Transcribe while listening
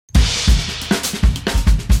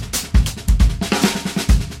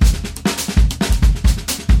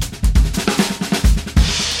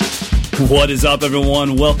What is up,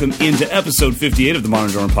 everyone? Welcome into episode 58 of the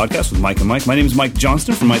Modern Drummer Podcast with Mike and Mike. My name is Mike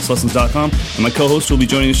Johnston from Mike'sLessons.com, and my co-host who will be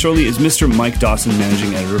joining us shortly is Mr. Mike Dawson,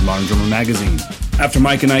 managing editor of Modern Drummer Magazine. After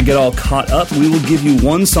Mike and I get all caught up, we will give you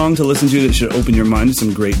one song to listen to that should open your mind to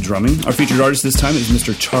some great drumming. Our featured artist this time is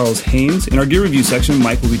Mr. Charles Haynes. In our gear review section,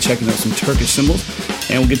 Mike will be checking out some Turkish cymbals,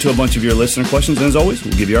 and we'll get to a bunch of your listener questions. And as always,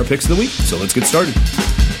 we'll give you our picks of the week. So let's get started.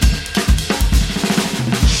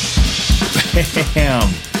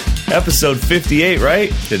 Bam! Episode 58,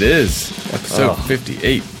 right? It is. Episode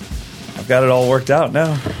 58. I've got it all worked out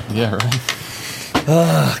now. Yeah,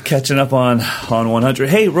 right. Catching up on 100.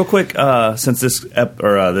 Hey, real quick, since this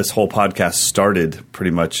whole podcast started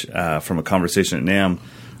pretty much from a conversation at NAMM,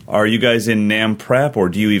 are you guys in NAMM prep, or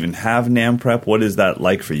do you even have NAMM prep? What is that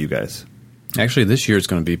like for you guys? Actually, this year is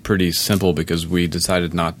going to be pretty simple because we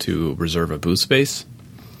decided not to reserve a booth space.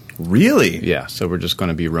 Really? Yeah, so we're just going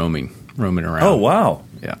to be roaming around. Oh, wow.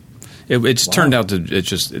 Yeah. It's turned out to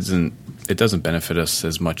it doesn't benefit us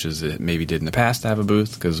as much as it maybe did in the past to have a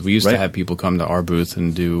booth, because we used to have people come to our booth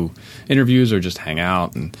and do interviews or just hang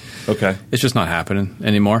out, and it's just not happening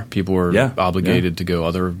anymore. People were obligated to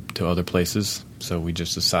go to other places, so we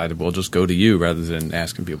just decided we'll just go to you rather than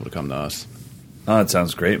asking people to come to us. Oh, that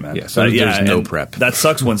sounds great, man. Yeah, so there's no prep. That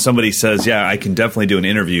sucks when somebody says, yeah, I can definitely do an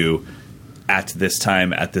interview at this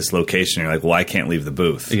time, at this location. You're like, well, I can't leave the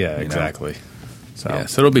booth. Yeah, exactly. So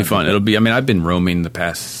it'll be fun. I've been roaming the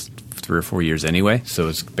past 3 or 4 years anyway, so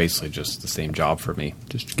it's basically just the same job for me.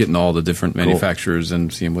 Just getting all the different manufacturers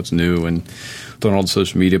and seeing what's new and doing all the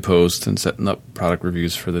social media posts and setting up product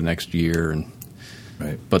reviews for the next year.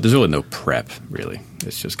 But there's really no prep, really.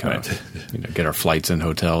 It's just kind of get our flights and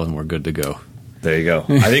hotel and we're good to go. There you go.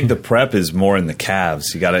 I think the prep is more in the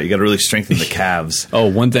calves. You got to really strengthen the calves. Oh,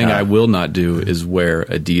 one thing I will not do is wear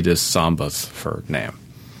Adidas Cymbals for NAMM.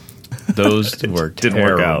 Those were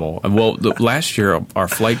terrible. Well, last year our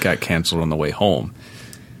flight got canceled on the way home.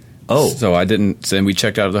 Oh, so I didn't. And we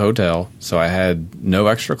checked out of the hotel, so I had no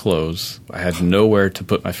extra clothes. I had nowhere to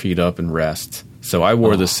put my feet up and rest. So I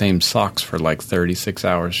wore the same socks for like 36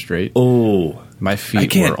 hours straight. Oh, my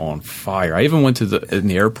feet were on fire. I even went in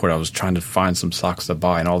the airport. I was trying to find some socks to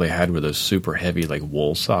buy, and all they had were those super heavy, like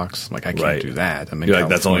wool socks. I'm like, I can't do that. You're like,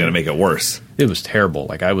 that's only going to make it worse. It was terrible.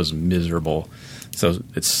 Like, I was miserable. So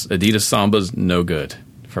it's Adidas Cymbals, no good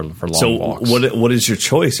for long walks. So what is your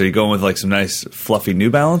choice? Are you going with like some nice fluffy New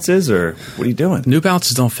Balances, or what are you doing? New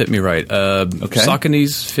Balances don't fit me right.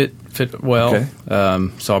 Sauconys fit well. Okay.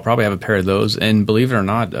 So I'll probably have a pair of those. And believe it or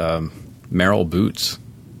not, Merrill boots.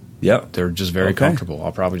 Yep. They're just very comfortable.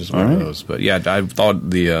 I'll probably just wear those. But yeah, I thought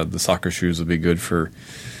the soccer shoes would be good for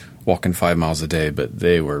walking 5 miles a day, but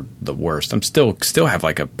they were the worst. I'm still have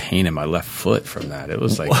like a pain in my left foot from that. It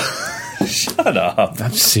was like shut up.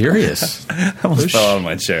 I'm serious. I almost fell out of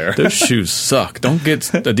my chair. Those shoes suck. Don't get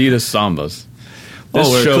Adidas Cymbals.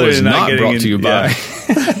 This show is not brought to you by.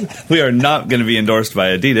 We are not going to be endorsed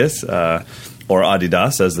by Adidas or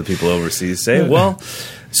Adidas, as the people overseas say. Well,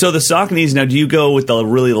 so the Sauconys, now do you go with the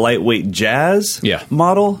really lightweight jazz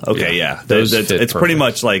model? Okay, yeah. It's pretty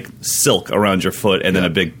much like silk around your foot and then a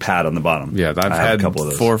big pad on the bottom. Yeah, I've had a couple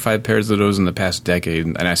of those. 4 or 5 pairs of those in the past decade,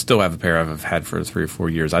 and I still have a pair I've had for 3 or 4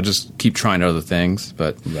 years. I just keep trying other things,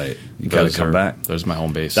 but you got to come back. Those are my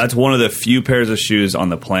home base. That's one of the few pairs of shoes on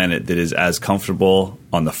the planet that is as comfortable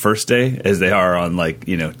on the first day as they are on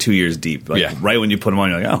 2 years deep. Right when you put them on,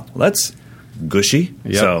 you're like, oh, well, that's gushy.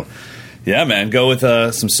 Yep. So yeah, man, go with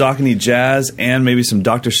some Saucony Jazz and maybe some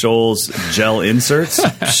Dr. Scholl's gel inserts.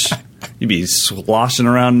 You'd be sloshing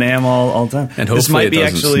around NAMM all the time. And hopefully this might be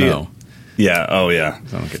snow. Yeah, oh yeah.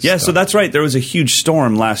 Yeah, so that's right. There was a huge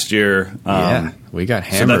storm last year. We got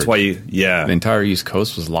hammered. So that's why the entire East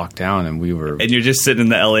Coast was locked down, and we were... And you're just sitting in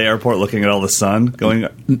the LA airport looking at all the sun going...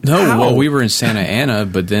 No, well, we were in Santa Ana,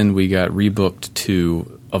 but then we got rebooked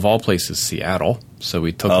to, of all places, Seattle. So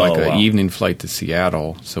we took an evening flight to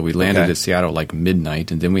Seattle. So we landed at Seattle like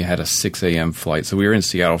midnight, and then we had a 6 a.m. flight. So we were in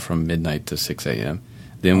Seattle from midnight to 6 a.m.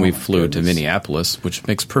 Then we flew to Minneapolis, which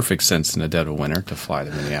makes perfect sense in the dead of winter to fly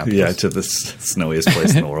to Minneapolis. Yeah, to the snowiest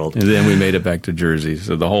place in the world. And then we made it back to Jersey.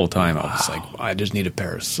 So the whole time I was like, I just need a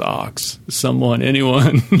pair of socks.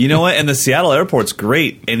 Anyone. You know what? And the Seattle airport's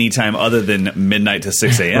great anytime other than midnight to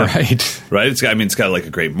 6 a.m. Right? It's got like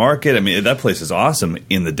a great market. I mean, that place is awesome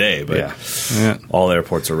in the day, but all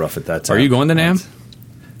airports are rough at that time. Are you going to NAMM?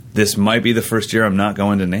 This might be the first year I'm not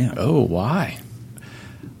going to NAMM. Oh, why?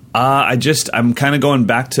 I'm kind of going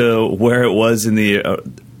back to where it was in the,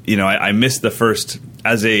 I missed the first,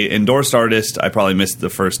 as a endorsed artist, I probably missed the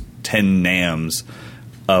first 10 NAMMs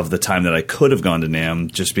of the time that I could have gone to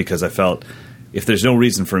NAMM, just because I felt if there's no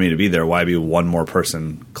reason for me to be there, why be one more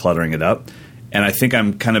person cluttering it up? And I think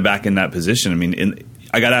I'm kind of back in that position. I mean,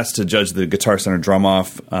 I got asked to judge the Guitar Center drum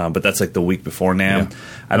off, but that's like the week before NAMM. Yeah.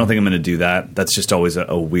 I don't think I'm going to do that. That's just always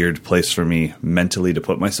a weird place for me mentally to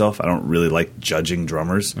put myself. I don't really like judging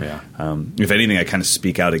drummers. Yeah. If anything, I kind of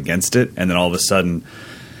speak out against it, and then all of a sudden,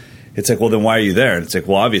 it's like, well, then why are you there? And it's like,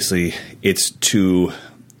 well, obviously, it's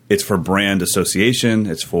for brand association.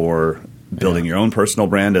 It's for building your own personal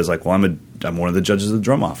brand. As like, well, I'm one of the judges of the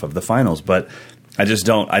drum off of the finals, but I just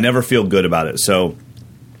don't. I never feel good about it. So.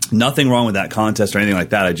 Nothing wrong with that contest or anything like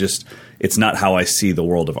that. It's not how I see the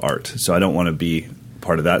world of art. So I don't want to be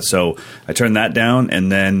part of that. So I turned that down.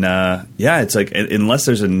 And then, it's like, unless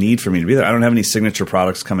there's a need for me to be there, I don't have any signature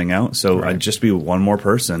products coming out. So I'd just be one more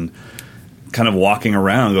person kind of walking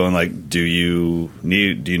around going like, do you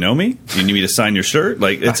know me? Do you need me to sign your shirt?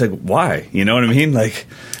 Like, it's like, why? You know what I mean? Like,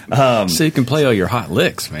 so you can play all your hot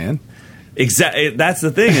licks, man. Exactly. That's the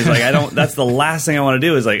thing is like, that's the last thing I want to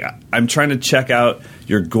do is like, I'm trying to check out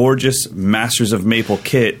your gorgeous Masters of Maple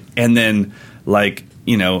kit. And then like,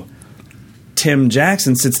 Tim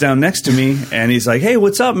Jackson sits down next to me and he's like, hey,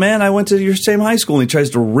 what's up, man? I went to your same high school. And he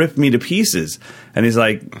tries to rip me to pieces. And he's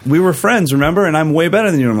like, we were friends, remember? And I'm way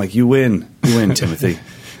better than you. And I'm like, you win, Timothy.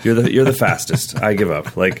 You're the fastest. I give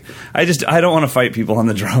up. Like I don't want to fight people on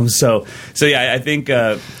the drums. So yeah, I think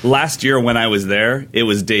last year when I was there, it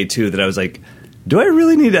was day 2 that I was like, do I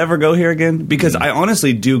really need to ever go here again? Because I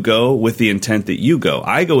honestly do go with the intent that you go.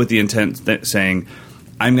 I go with the intent that saying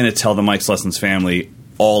I'm going to tell the Mike's Lessons family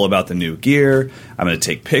all about the new gear. I'm going to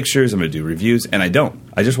take pictures. I'm going to do reviews, and I don't.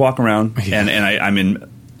 I just walk around and I'm in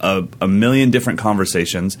a million different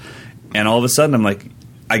conversations, and all of a sudden I'm like.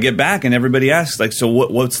 I get back and everybody asks, like, so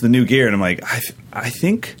what's the new gear? And I'm like, I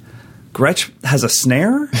think Gretsch has a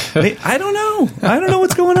snare? I don't know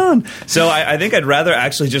what's going on. So I think I'd rather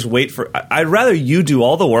actually just wait I'd rather you do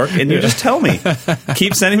all the work and you just tell me.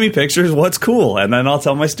 Keep sending me pictures, what's cool, and then I'll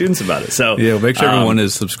tell my students about it. So yeah, make sure everyone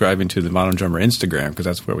is subscribing to the Modern Drummer Instagram because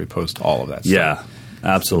that's where we post all of that stuff. Yeah,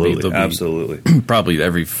 absolutely. Absolutely. Probably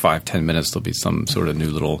every 5-10 minutes there'll be some sort of new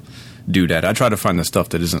little doodad. I try to find the stuff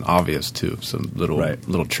that isn't obvious too. Some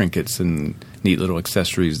little trinkets and neat little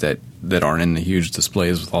accessories that aren't in the huge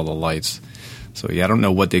displays with all the lights. So yeah, I don't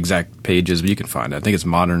know what the exact page is, but you can find it. I think it's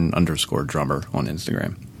modern_drummer on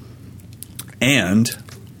Instagram. And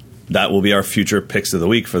that will be our future picks of the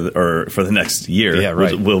week for the next year. Yeah,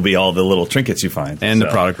 right. Will be all the little trinkets you find and the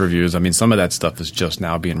product reviews. I mean, some of that stuff is just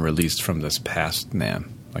now being released from this past NAMM.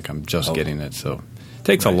 Like I'm just getting it, so it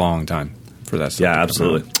takes a long time. For that stuff. Yeah,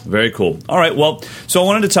 absolutely. Very cool. All right, well, so I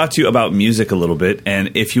wanted to talk to you about music a little bit,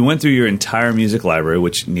 and if you went through your entire music library,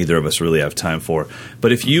 which neither of us really have time for,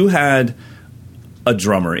 but if you had a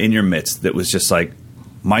drummer in your midst that was just like,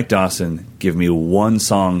 Mike Dawson, give me one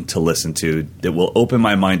song to listen to that will open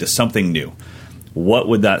my mind to something new, what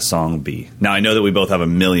would that song be? Now, I know that we both have a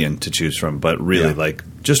million to choose from, but really, like,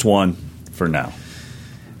 just one for now.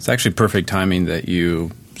 It's actually perfect timing that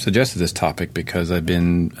you suggested this topic because I've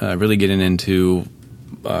been really getting into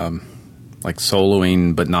like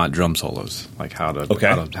soloing, but not drum solos, like how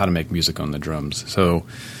to make music on the drums. So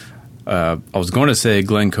I was going to say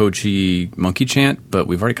Glenn Cochi Monkey Chant, but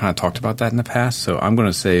we've already kind of talked about that in the past. So I'm going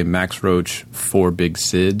to say Max Roach for Big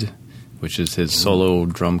Sid, which is his solo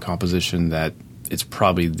drum composition that it's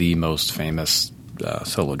probably the most famous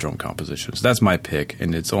solo drum composition. So that's my pick,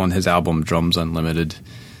 and it's on his album Drums Unlimited.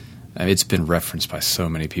 It's been referenced by so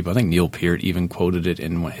many people. I think Neil Peart even quoted it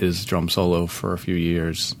in his drum solo for a few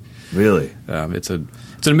years. Really? It's an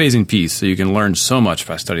amazing piece. So you can learn so much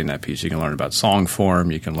by studying that piece. You can learn about song form.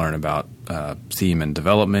 You can learn about theme and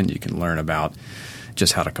development. You can learn about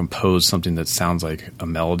just how to compose something that sounds like a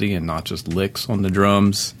melody and not just licks on the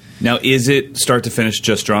drums. Now, is it start to finish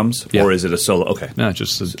just drums, or is it a solo? Okay, no,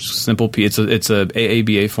 just a simple piece. It's a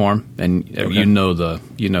AABA form, and you know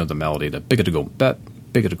the melody. The big-a-to-go bet.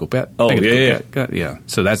 Big-a-to-go bet. Oh, yeah.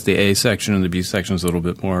 So that's the A section, and the B section is a little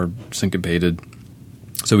bit more syncopated.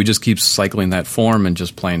 So we just keep cycling that form and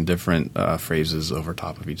just playing different phrases over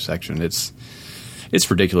top of each section. It's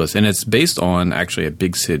ridiculous, and it's based on actually a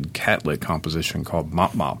Big Sid Catlet composition called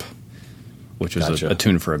Mop Mop, which is a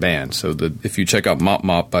tune for a band. So if you check out Mop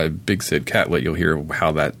Mop by Big Sid Catlet, you'll hear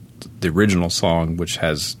how the original song, which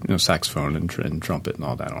has saxophone and trumpet and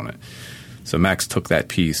all that on it. So Max took that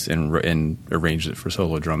piece and arranged it for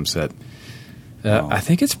solo drum set. I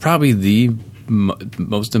think it's probably the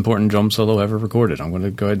most important drum solo ever recorded. I'm going to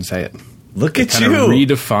go ahead and say it. Look at you. Kind of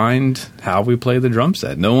redefined how we play the drum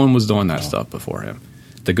set. No one was doing that stuff before him.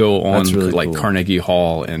 To go on really cool. Carnegie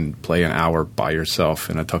Hall and play an hour by yourself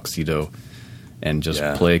in a tuxedo and just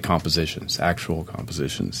play compositions, actual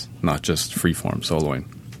compositions, not just freeform soloing.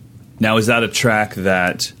 Now, is that a track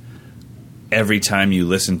that every time you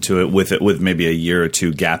listen to it with maybe a year or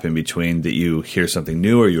two gap in between, that you hear something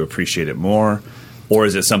new or you appreciate it more? Or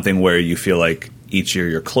is it something where you feel like each year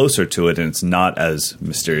you're closer to it and it's not as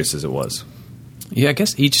mysterious as it was? Yeah, I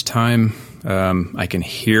guess each time I can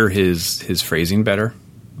hear his phrasing better.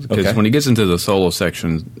 Because when he gets into the solo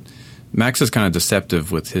section, Max is kind of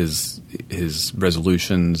deceptive with his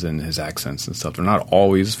resolutions and his accents and stuff. They're not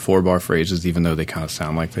always 4-bar phrases, even though they kind of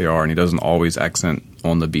sound like they are. And he doesn't always accent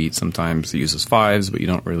on the beat. Sometimes he uses 5s, but you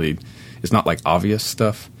don't really – it's not like obvious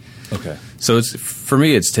stuff. Okay. So for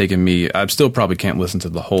me, it's taken me – I still probably can't listen to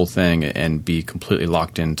the whole thing and be completely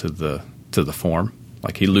locked into the form.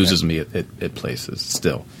 Like he loses me at places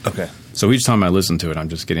still. Okay. So each time I listen to it, I'm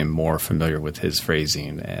just getting more familiar with his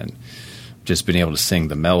phrasing and – just being able to sing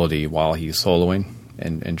the melody while he's soloing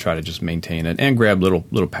and try to just maintain it and grab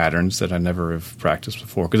little patterns that I never have practiced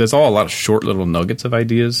before. Because it's all a lot of short little nuggets of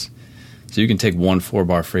ideas. So you can take one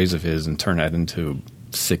 4-bar phrase of his and turn that into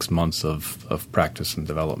 6 months of practice and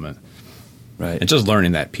development. Right. And just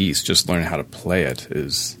learning that piece, just learning how to play it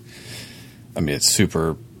is, I mean, it's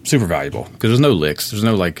super, super valuable. Because there's no licks. There's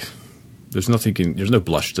no there's no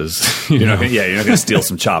blushtas. You're not going to steal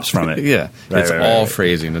some chops from it. Yeah. It's all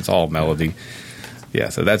phrasing. It's all melody. Yeah,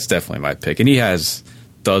 so that's definitely my pick. And he has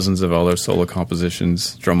dozens of other solo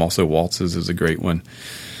compositions. Drum Also Waltzes is a great one.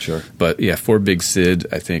 Sure. But yeah, For Big Sid,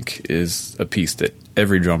 I think, is a piece that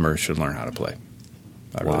every drummer should learn how to play.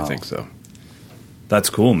 I really think so. That's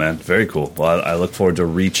cool, man. Very cool. Well, I look forward to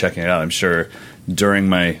rechecking it out. I'm sure during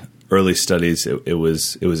my early studies it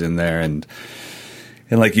was in there, and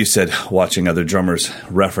like you said, watching other drummers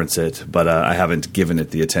reference it, but I haven't given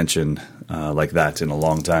it the attention like that in a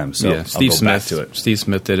long time. So yeah, I'll go back to it. Steve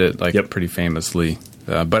Smith did it pretty famously,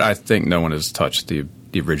 but I think no one has touched the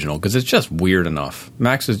original because it's just weird enough.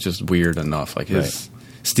 Max is just weird enough. Like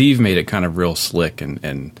Steve made it kind of real slick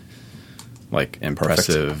and like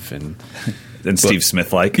impressive and Steve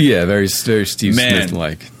Smith like. Yeah, very very Steve Smith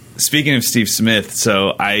like. Speaking of Steve Smith,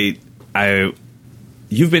 so I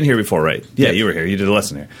you've been here before, right? Yeah, you were here. You did a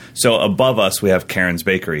lesson here. So above us, we have Karen's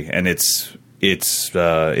Bakery, and it's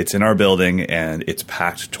in our building, and it's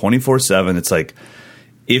packed 24/7. It's like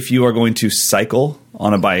if you are going to cycle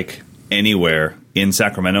on a bike anywhere in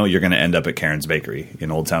Sacramento, you're going to end up at Karen's Bakery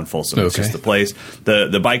in Old Town Folsom. Okay. It's just the place.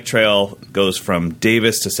 The bike trail goes from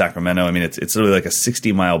Davis to Sacramento. I mean, it's literally like a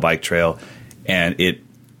 60-mile bike trail, and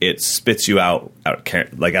it spits you out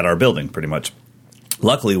like at our building pretty much.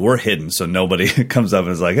 Luckily, we're hidden, so nobody comes up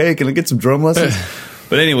and is like, hey, can I get some drum lessons?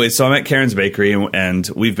 But anyway, so I'm at Karen's Bakery, and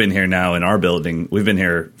we've been here now in our building. We've been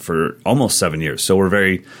here for almost 7 years, so we're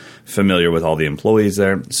very familiar with all the employees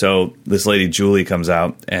there. So this lady, Julie, comes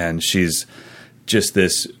out, and she's just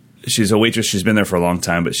she's a waitress. She's been there for a long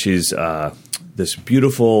time, but she's this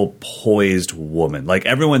beautiful, poised woman. Like,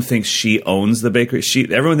 everyone thinks she owns the bakery.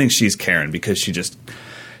 Everyone thinks she's Karen because she just...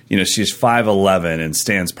 she's 5'11" and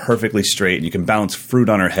stands perfectly straight, and you can bounce fruit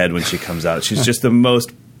on her head when she comes out. She's just the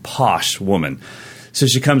most posh woman. So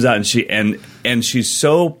she comes out, and she's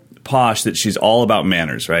so posh that she's all about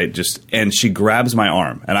manners, right? And she grabs my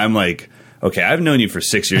arm, and I'm like, okay, I've known you for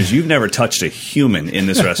 6 years. You've never touched a human in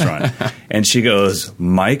this restaurant. And she goes,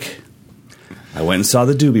 Mike, I went and saw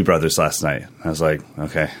the Doobie Brothers last night. I was like,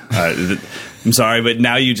 okay, I'm sorry, but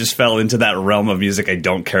now you just fell into that realm of music I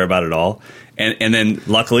don't care about at all. And then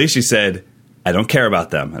luckily she said, I don't care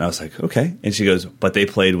about them. And I was like, okay. And she goes, but they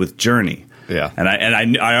played with Journey. Yeah. And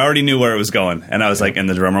I already knew where it was going. And I was like, and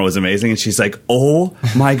the drummer was amazing. And she's like, oh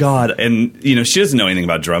my God. And, she doesn't know anything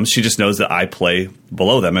about drums. She just knows that I play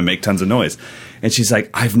below them and make tons of noise. And she's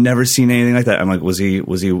like, I've never seen anything like that. I'm like, was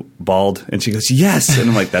he bald? And she goes, yes. And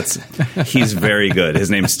I'm like, he's very good.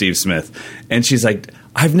 His name's Steve Smith. And she's like,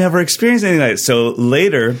 I've never experienced anything like that. So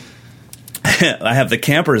later, I have the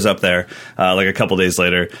campers up there, like a couple days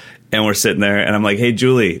later, and we're sitting there, and I'm like, hey,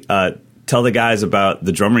 Julie, tell the guys about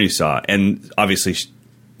the drummer you saw. And obviously,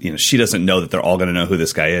 she doesn't know that they're all going to know who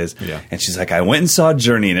this guy is. Yeah. And she's like, I went and saw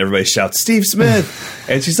Journey, and everybody shouts, Steve Smith.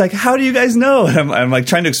 And she's like, how do you guys know? And I'm like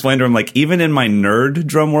trying to explain to her, I'm like, even in my nerd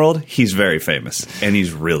drum world, he's very famous, and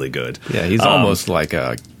he's really good. Yeah, he's almost like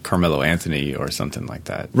a Carmelo Anthony or something like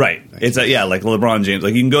that. Right. It's like LeBron James.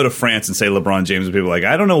 Like, you can go to France and say LeBron James, and people are like,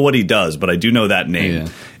 I don't know what he does, but I do know that name. Yeah.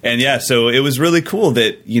 And so it was really cool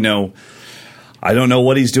that, I don't know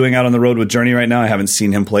what he's doing out on the road with Journey right now. I haven't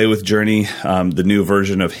seen him play with Journey, the new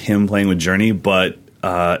version of him playing with Journey, but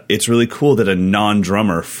it's really cool that a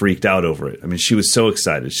non-drummer freaked out over it. I mean, she was so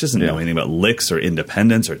excited. She doesn't know anything about licks or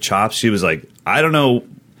independence or chops. She was like, I don't know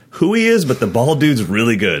who he is, but the bald dude's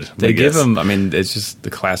really good. They give him, I mean, it's just the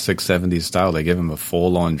classic 70s style. They give him a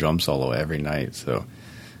full-on drum solo every night. So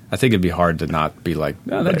I think it'd be hard to not be like,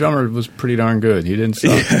 no, that drummer was pretty darn good. He didn't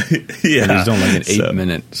suck. Yeah. And he's doing like an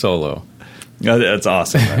 8-minute solo. That's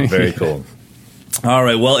awesome, man. Very cool. All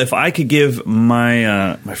right. Well, if I could give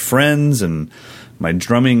my my friends and my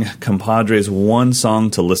drumming compadres one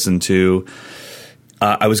song to listen to,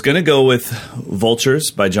 I was going to go with Vultures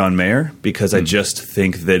by John Mayer because I just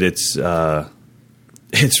think that it's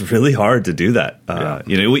really hard to do that.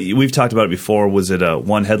 You know, we've talked about it before. Was it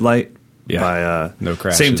One Headlight by No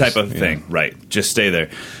Crashes? Same type of thing, right? Just stay there.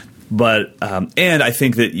 But and I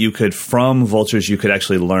think that you could, from Vultures, you could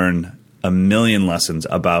actually learn a million lessons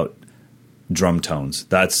about drum tones.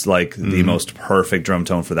 That's like the most perfect drum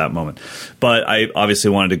tone for that moment. But I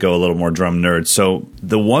obviously wanted to go a little more drum nerd. So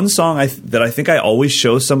the one song that I think I always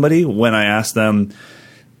show somebody when I ask them,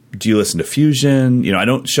 do you listen to fusion? You know, I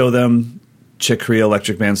don't show them Chick Corea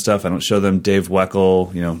Electric Band stuff. I don't show them Dave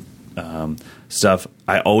Weckl, you know, stuff.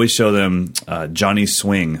 I always show them Johnny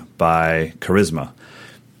Swing by Charisma.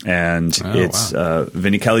 And it's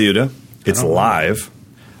Vinnie Colaiuta. It's live.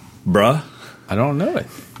 Bruh. I don't know it.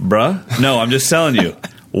 Bruh? No, I'm just telling you.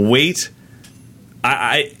 Wait.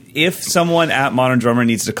 If someone at Modern Drummer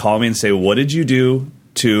needs to call me and say, what did you do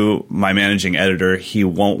to my managing editor? He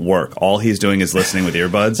won't work. All he's doing is listening with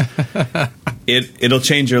earbuds. It'll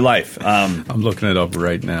change your life. I'm looking it up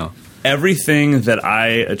right now. Everything that I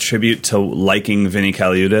attribute to liking Vinnie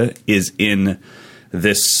Colaiuta is in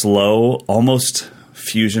this slow, almost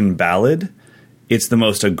fusion ballad. It's the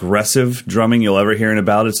most aggressive drumming you'll ever hear in a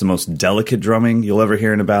ballad. It's the most delicate drumming you'll ever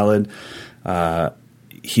hear in a ballad.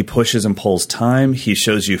 He pushes and pulls time. He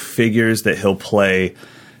shows you figures that he'll play.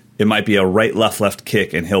 It might be a right, left, left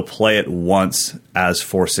kick, and he'll play it once as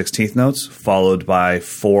 4 16th notes, followed by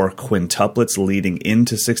 4 quintuplets leading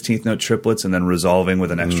into 16th note triplets, and then resolving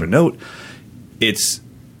with an extra note. It's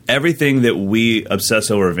everything that we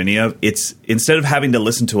obsess over Vinny of. It's instead of having to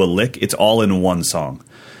listen to a lick, it's all in one song.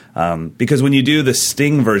 Because when you do the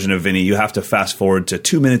Sting version of Vinny, you have to fast forward to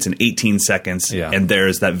 2 minutes and 18 seconds, and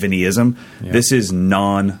there's that Vinnyism. Yeah. This is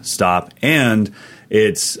non-stop, and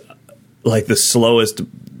it's like the slowest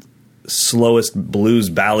blues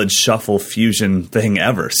ballad shuffle fusion thing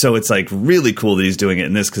ever. So it's like really cool that he's doing it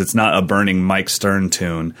in this because it's not a burning Mike Stern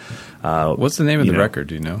tune. What's the name of the record?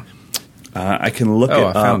 Do you know? I can look it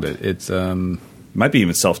up. I found it. It's might be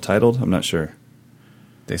even self-titled. I'm not sure.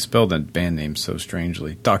 They spelled the band name so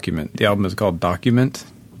strangely. Document. The album is called Document.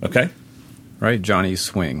 Okay. Right? Johnny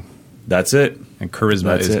Swing. That's it. And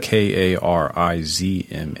Charisma is Karizma.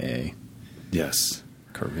 Yes.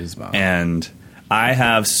 Charisma. And I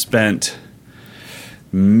have spent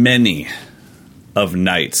many of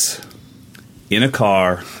nights in a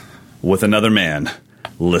car with another man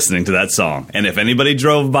listening to that song. And if anybody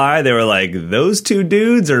drove by, they were like, those two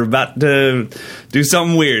dudes are about to do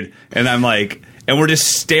something weird. And I'm like... And we're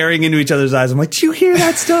just staring into each other's eyes. I'm like, do you hear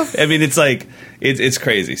that stuff? I mean, it's like, it's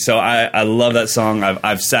crazy. So I love that song.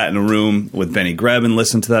 I've sat in a room with Benny Greb and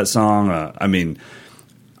listened to that song. I mean,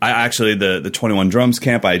 I actually, the 21 Drums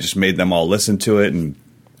camp, I just made them all listen to it and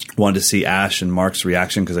wanted to see Ash and Mark's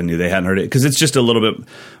reaction because I knew they hadn't heard it. Because it's just a little bit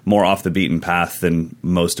more off the beaten path than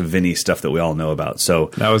most of Vinny's stuff that we all know about. So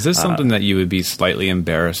now, is this something that you would be slightly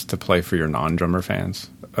embarrassed to play for your non-drummer friends?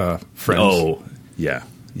 Oh, yeah.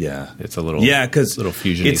 Yeah, it's a little little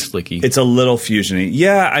fusion-y, slicky. It's a little fusion-y.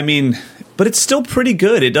 Yeah, I mean, but it's still pretty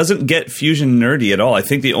good. It doesn't get fusion nerdy at all. I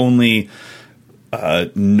think the only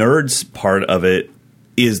nerds part of it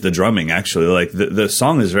is the drumming. Actually, like the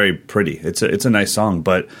song is very pretty. It's a nice song,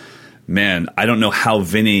 but man, I don't know how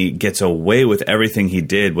Vinny gets away with everything he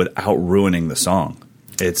did without ruining the song.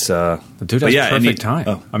 It's the dude has perfect time.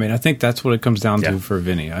 Oh. I mean, I think that's what it comes down to for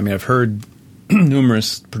Vinny. I mean, I've heard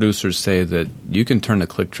numerous producers say that you can turn the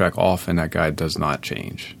click track off and that guy does not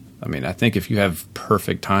change. I mean, I think if you have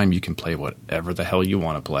perfect time, you can play whatever the hell you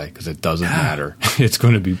want to play because it doesn't matter. It's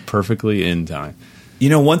going to be perfectly in time. You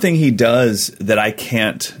know, one thing he does that I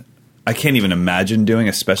can't even imagine doing,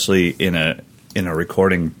 especially in a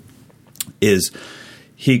recording, is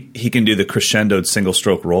he can do the crescendoed single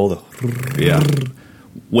stroke roll,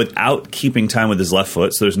 without keeping time with his left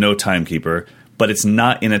foot. So there's no timekeeper. But it's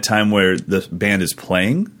not in a time where the band is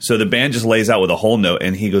playing. So the band just lays out with a whole note,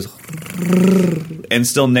 and he goes and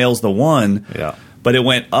still nails the one. Yeah. But it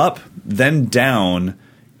went up, then down,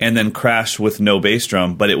 and then crashed with no bass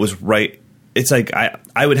drum. But it was right. It's like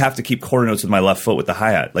I would have to keep quarter notes with my left foot with the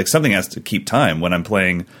hi-hat. Like something has to keep time when I'm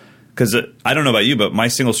playing. Because I don't know about you, but my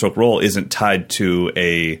single stroke roll isn't tied to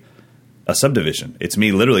a subdivision. It's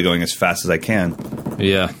me literally going as fast as I can.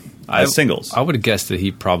 Yeah. as singles. I would have guessed that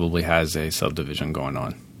he probably has a subdivision going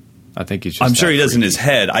on. I think he's just I'm sure he does in his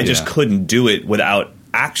head. I just couldn't do it without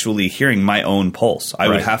actually hearing my own pulse. I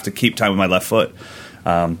would have to keep time with my left foot.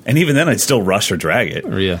 And even then, I'd still rush or drag it.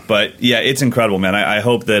 Yeah. But, yeah, it's incredible, man. I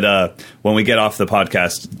hope that when we get off the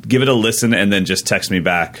podcast, give it a listen and then just text me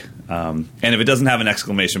back. And if it doesn't have an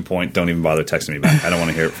exclamation point, don't even bother texting me back. I don't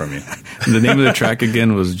want to hear it from you. The name of the track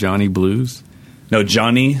again was Johnny Blues? No,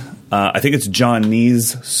 Johnny. I think it's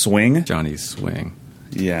Johnny's Swing. Johnny's Swing.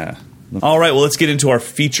 Yeah. All right, well, let's get into our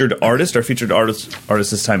featured artist. Our featured artist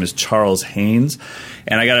this time is Charles Haynes.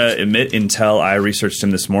 And I got to admit, until I researched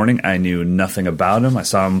him this morning, I knew nothing about him. I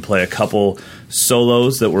saw him play a couple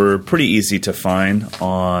solos that were pretty easy to find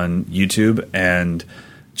on YouTube, and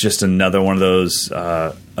just another one of those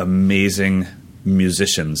amazing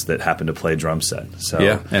musicians that happened to play drum set. So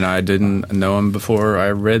yeah, and I didn't know him before I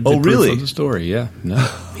read the proof of the story. Yeah, no.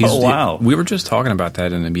 Wow. We were just talking about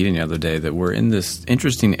that in a meeting the other day, that we're in this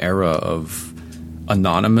interesting era of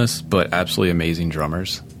anonymous but absolutely amazing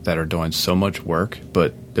drummers that are doing so much work.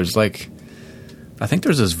 But there's I think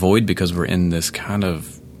there's this void because we're in this kind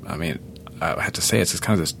of, I have to say, it's this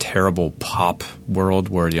kind of this terrible pop world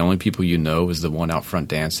where the only people you know is the one out front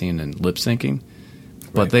dancing and lip syncing.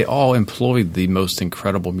 But they all employ the most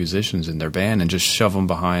incredible musicians in their band and just shove them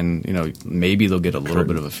behind, maybe they'll get a little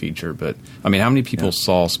bit of a feature. But, how many people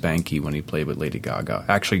saw Spanky when he played with Lady Gaga?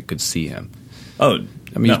 Actually could see him. Oh,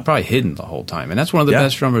 he's probably hidden the whole time. And that's one of the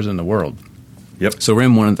best drummers in the world. Yep. So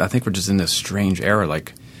I think we're just in this strange era.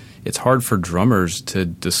 It's hard for drummers to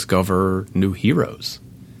discover new heroes.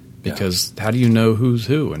 Because how do you know who's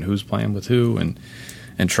who and who's playing with who?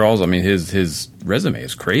 And Charles, his resume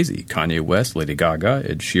is crazy. Kanye West, Lady Gaga,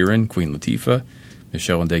 Ed Sheeran, Queen Latifah,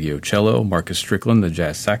 Michelle Ndegeocello, Marcus Strickland, the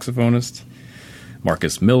jazz saxophonist,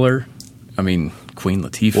 Marcus Miller. Queen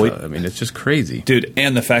Latifah. It's just crazy. Dude,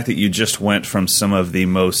 and the fact that you just went from some of the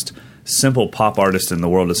most simple pop artists in the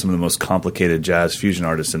world to some of the most complicated jazz fusion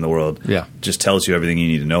artists in the world just tells you everything you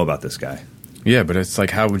need to know about this guy. Yeah, but it's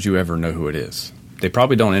how would you ever know who it is? They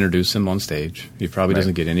probably don't introduce him on stage. He probably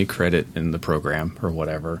doesn't get any credit in the program or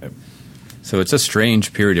whatever. Right. So it's a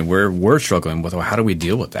strange period, and we're struggling with, how do we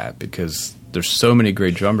deal with that? Because there's so many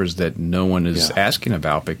great drummers that no one is asking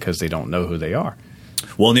about because they don't know who they are.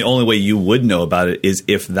 Well, and the only way you would know about it is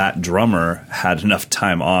if that drummer had enough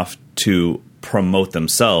time off to promote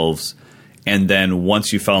themselves. And then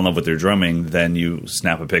once you fell in love with their drumming, then you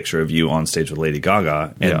snap a picture of you on stage with Lady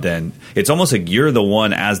Gaga. And then it's almost like you're the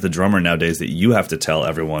one as the drummer nowadays that you have to tell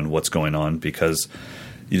everyone what's going on because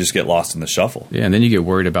you just get lost in the shuffle. Yeah, and then you get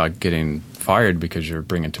worried about getting fired because you're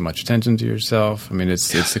bringing too much attention to yourself.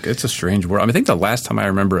 It's a strange world. I think the last time I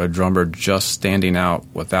remember a drummer just standing out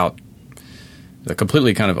without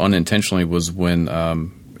completely kind of unintentionally was when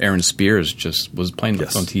Aaron Spears just was playing on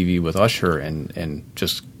TV with Usher and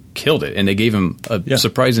just killed it, and they gave him a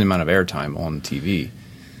surprising amount of airtime on TV.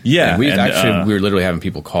 Yeah, and we were literally having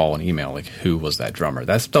people call and email who was that drummer?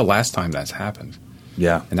 That's the last time that's happened.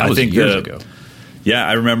 Yeah, and that was years ago. Yeah,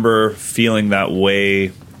 I remember feeling that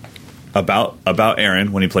way about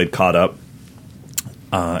Aaron when he played Caught Up,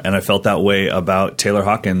 and I felt that way about Taylor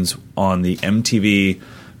Hawkins on the MTV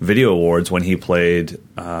Video Awards when he played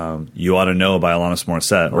 "You Ought to Know" by Alanis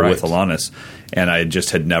Morissette or with Alanis, and I just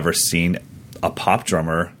had never seen a pop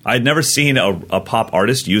drummer. I'd never seen a pop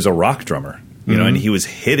artist use a rock drummer, and he was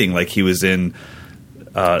hitting like he was in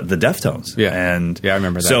the Deftones. Yeah, I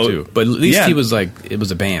remember that too. But at least he was it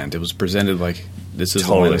was a band. It was presented like this is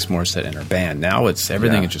Alanis Morissette and her band. Now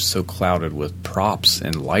everything is just so clouded with props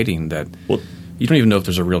and lighting that you don't even know if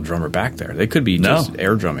there's a real drummer back there. They could be just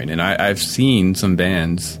air drumming. And I've seen some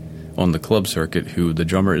bands on the club circuit who the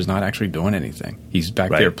drummer is not actually doing anything. He's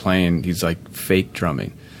back there playing. He's fake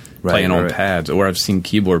drumming. Playing on pads, or I've seen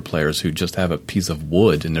keyboard players who just have a piece of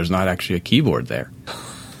wood and there's not actually a keyboard there.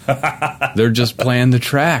 They're just playing the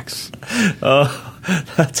tracks. Oh,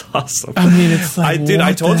 that's awesome. It's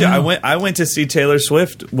I told you I went to see Taylor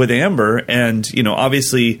Swift with Amber, and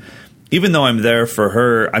obviously, even though I'm there for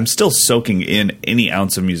her, I'm still soaking in any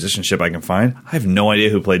ounce of musicianship I can find. I have no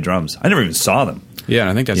idea who played drums. I never even saw them. Yeah,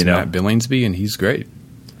 and I think that's Matt Billingsby, and he's great.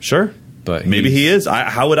 Sure, but maybe he is.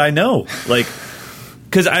 How would I know?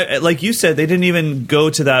 Because, like you said, they didn't even go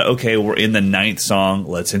to that, okay, we're in the 9th song.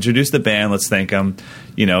 Let's introduce the band. Let's thank them.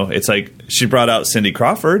 It's like she brought out Cindy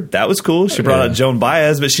Crawford. That was cool. She brought out Joan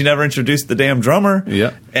Baez, but she never introduced the damn drummer.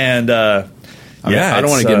 Yeah. And, I don't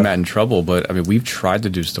want to get Matt in trouble, but, we've tried to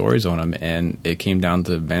do stories on him, and it came down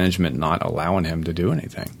to management not allowing him to do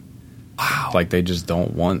anything. Wow. They just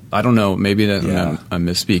don't want – I don't know. Maybe I'm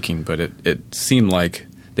misspeaking, but it seemed like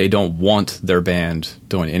They don't want their band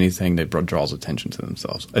doing anything that draws attention to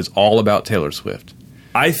themselves. It's all about Taylor Swift.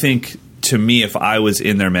 I think, to me, if I was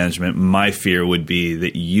in their management, my fear would be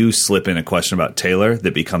that you slip in a question about Taylor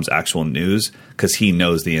that becomes actual news because he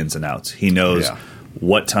knows the ins and outs. He knows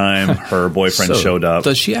what time her boyfriend showed up.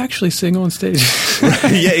 Does she actually sing on stage?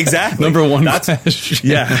 Yeah, exactly. Number one question.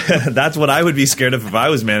 Yeah, that's what I would be scared of if I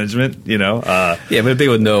was management, Yeah, but they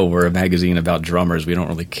would know we're a magazine about drummers. We don't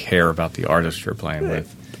really care about the artist you're playing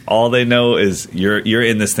with. All they know is you're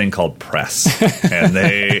in this thing called press, and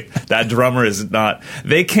that drummer is not.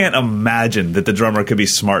 They can't imagine that the drummer could be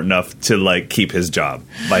smart enough to like keep his job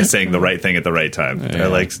by saying the right thing at the right time. Yeah. They're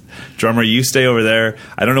like, drummer, you stay over there.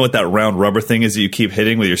 I don't know what that round rubber thing is that you keep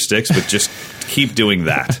hitting with your sticks, but just keep doing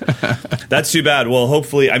that. That's too bad. Well,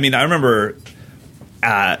 hopefully, I mean, I remember.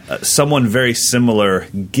 Someone very similar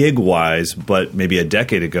gig-wise, but maybe a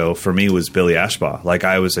decade ago for me was Billy Ashbaugh. Like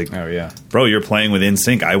I was like, oh yeah, bro, you're playing with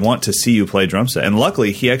NSYNC. I want to see you play drum set. And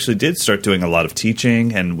luckily, he actually did start doing a lot of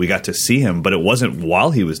teaching, and we got to see him. But it wasn't while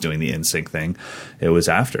he was doing the NSYNC thing; it was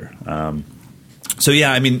after. So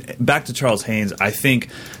yeah, I mean, back to Charles Haynes. I think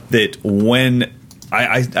that when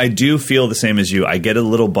I do feel the same as you, I get a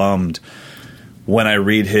little bummed when I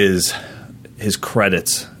read his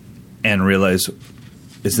credits and realize.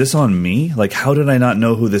 Is this on me? Like, how did I not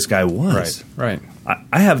know who this guy was? Right.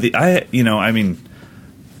 I have these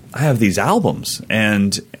albums,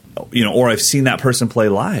 and or I've seen that person play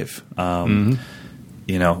live. And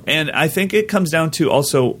I think it comes down to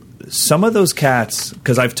also some of those cats,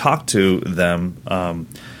 because I've talked to them.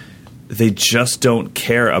 They just don't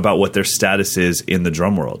care about what their status is in the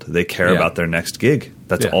drum world. They care about their next gig.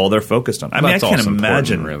 That's all they're focused on. I mean, I can't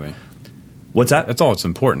imagine really. What's that? That's all that's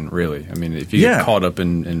important, really. I mean, if you get caught up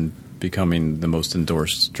in becoming the most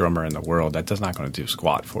endorsed drummer in the world, that's not going to do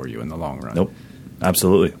squat for you in the long run. Nope.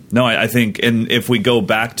 Absolutely. No, I think, and if we go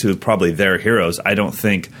back to probably their heroes, I don't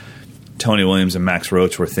think Tony Williams and Max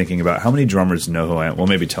Roach were thinking about how many drummers know who I am. Well,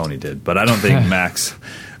 maybe Tony did, but I don't think Max.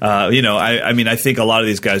 I mean, I think a lot of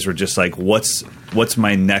these guys were just like, what's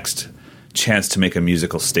my next chance to make a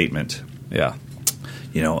musical statement? Yeah.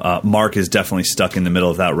 Mark is definitely stuck in the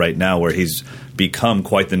middle of that right now, where he's become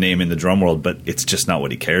quite the name in the drum world, but it's just not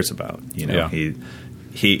what he cares about. He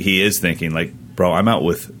is thinking like, bro, I'm out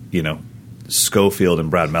with Schofield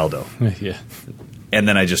and Brad Meldo. Yeah. And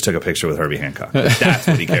then I just took a picture with Herbie Hancock. That's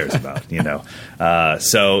what he cares about.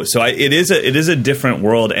 It is a different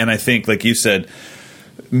world, and I think, like you said,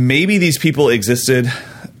 maybe these people existed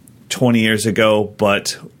 20 years ago,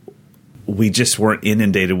 but we just weren't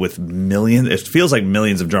inundated with millions. It feels like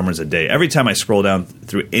millions of drummers a day. Every time I scroll down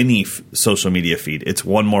through any social media feed, it's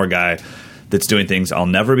one more guy that's doing things I'll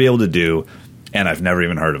never be able to do, and I've never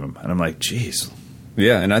even heard of him. And I'm like, geez.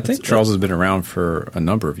 Yeah, and I think Charles has been around for a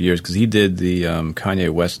number of years because he did the Kanye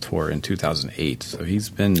West tour in 2008. So he's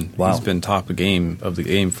been top of the game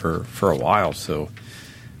for a while. So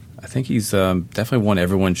I think he's definitely one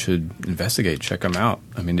everyone should investigate, check him out.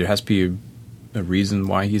 I mean, there has to be a reason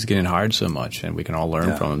why he's getting hired so much, and we can all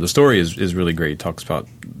learn from him. The story is really great. He talks about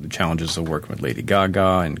the challenges of working with Lady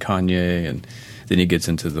Gaga and Kanye, and then he gets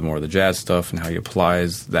into the more of the jazz stuff and how he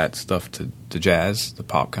applies that stuff to jazz, the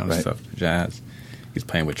pop kind of stuff to jazz. He's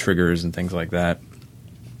playing with triggers and things like that.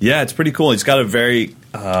 Yeah, it's pretty cool. He's got a very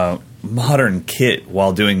modern kit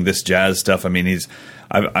while doing this jazz stuff. I mean,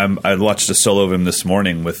 I watched a solo of him this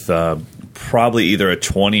morning with probably either a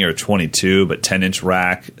 20 or 22, but 10-inch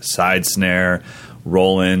rack, side snare,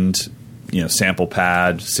 Roland, sample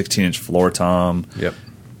pad, 16-inch floor tom. Yep.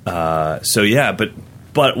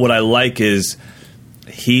 But what I like is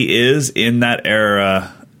he is in that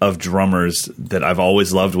era of drummers that I've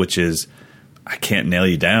always loved, which is I can't nail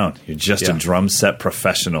you down. You're just a drum set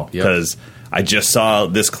professional. Because I just saw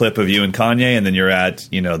this clip of you and Kanye, and then you're at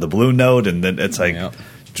the Blue Note, and then it's like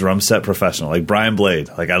drum set professional, like Brian Blade.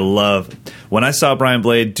 Like I love when I saw Brian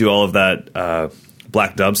Blade do all of that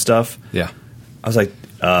Black Dub stuff. Yeah, I was like,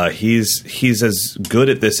 he's as good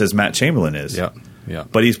at this as Matt Chamberlain is. Yeah.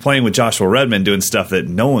 But he's playing with Joshua Redman doing stuff that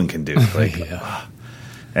no one can do. Like,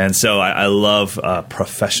 And so I love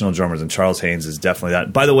professional drummers, and Charles Haynes is definitely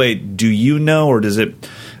that. By the way, do you know, or does it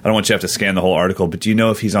 – I don't want you to have to scan the whole article, but do you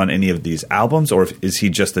know if he's on any of these albums, or is he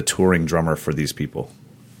just the touring drummer for these people?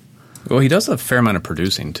 Well, he does a fair amount of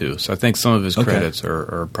producing, too. So I think some of his credits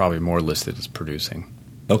are probably more listed as producing.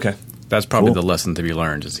 Okay. That's probably the lesson to be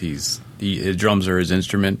learned is his drums are his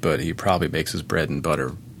instrument, but he probably makes his bread and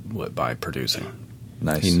butter by producing.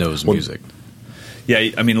 Nice. He knows music.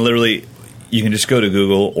 Yeah, I mean, literally – you can just go to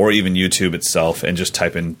Google or even YouTube itself and just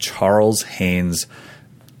type in Charles Haynes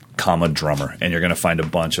comma drummer, and you're going to find a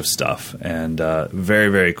bunch of stuff. And very,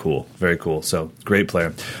 very cool. Very cool. So great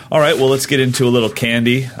player. All right, well, let's get into a little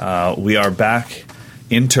candy. We are back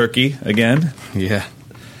in Turkey again. Yeah.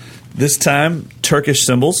 This time, Turkish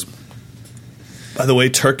Cymbals. By the way,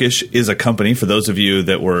 Turkish is a company. For those of you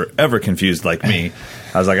that were ever confused like me,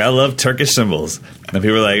 I was like, I love Turkish Cymbals. And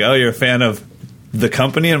people were like, oh, you're a fan of the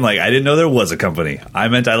company? And I'm like, I didn't know there was a company. I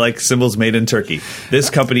meant I like cymbals made in Turkey. This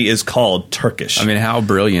company is called Turkish. I mean, how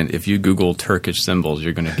brilliant. If you Google Turkish cymbals,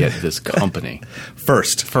 you're going to get this company.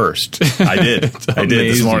 First. I did. I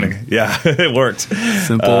did this morning. Yeah, it worked.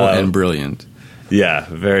 Simple and brilliant. Yeah,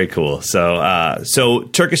 very cool. So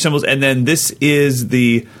Turkish Cymbals. And then this is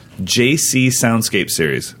the JC Soundscape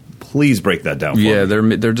series. Please break that down for me. Yeah,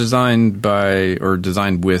 they're designed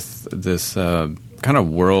with this kind of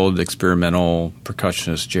world experimental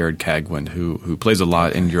percussionist Jared Cagwin, who plays a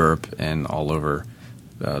lot in Europe and all over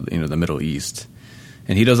the Middle East.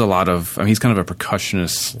 And he does a lot of he's kind of a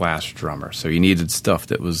percussionist / drummer. So he needed stuff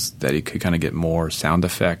that he could kind of get more sound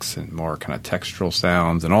effects and more kind of textural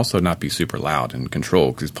sounds, and also not be super loud and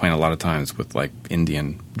controlled, because he's playing a lot of times with like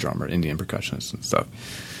Indian percussionists and stuff.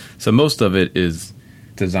 So most of it is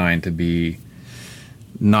designed to be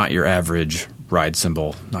not your average ride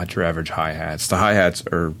cymbal, not your average hi-hats. The hi-hats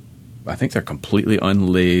I think they're completely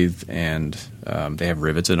unlathed, and they have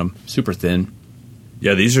rivets in them, super thin.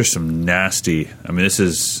 Yeah, these are some nasty. I mean, this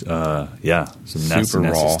is some nasty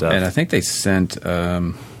raw stuff. And I think they sent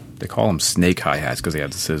they call them snake hi-hats because they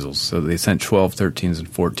have the sizzles. So they sent 12, 13s,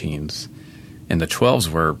 and 14s, and the 12s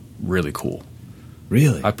were really cool.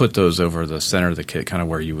 Really? I put those over the center of the kit, kind of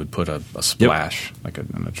where you would put a splash, like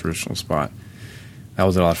in a traditional spot. That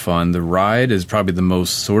was a lot of fun. The ride is probably the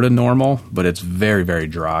most sort of normal, but it's very, very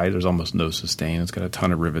dry. There's almost no sustain. It's got a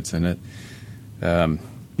ton of rivets in it.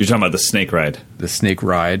 You're talking about the snake ride? The snake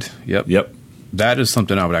ride, yep. Yep. That is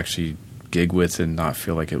something I would actually gig with and not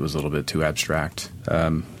feel like it was a little bit too abstract.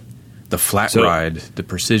 The flat ride, the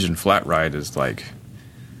precision flat ride is like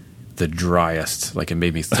the driest. Like, it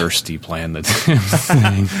made me thirsty playing the damn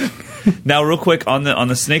thing. Now, real quick, on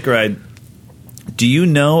the snake ride, do you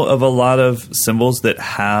know of a lot of cymbals that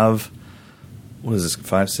have, what is this,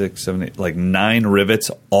 5, 6, 7, 8, like 9 rivets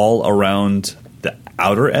all around the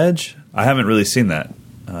outer edge? I haven't really seen that.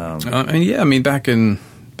 Back in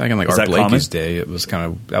like Is Art that Blakey's common? day,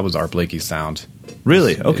 that was Art Blakey's sound.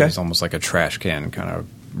 Really? It Okay. was almost like a trash can kind of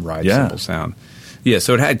ride Yeah. cymbal sound. Yeah,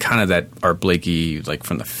 so it had kind of that Art Blakey, like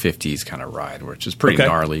from the 50s kind of ride, which is pretty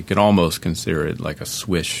gnarly. You could almost consider it like a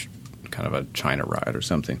swish, kind of a China ride or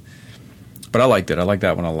something. But I liked it. I liked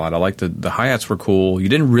that one a lot. I liked the hi-hats were cool. You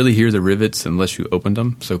didn't really hear the rivets unless you opened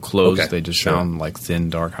them. So closed, they just sound like thin,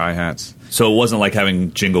 dark hi-hats. So it wasn't like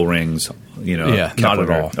having jingle rings, Yeah, not at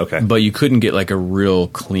all. Okay. But you couldn't get like a real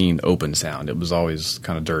clean open sound. It was always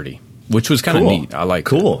kind of dirty, which was kind of neat. I like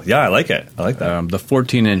Cool. Yeah, I like it. I like that. The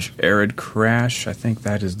 14-inch Arid Crash, I think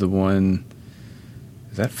that is the one.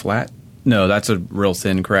 Is that flat? No, that's a real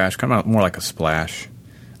thin crash, kind of more like a splash.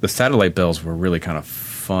 The satellite bells were really kind of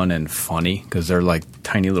fun and funny because they're like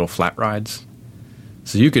tiny little flat rides.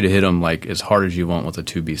 So you could hit them like as hard as you want with a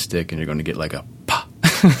 2B stick, and you're going to get like a pop.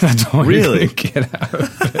 That's all Really? you're going to get out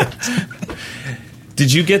of it.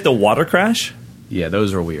 Did you get the water crash? Yeah,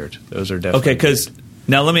 those are weird. Those are definitely Okay, because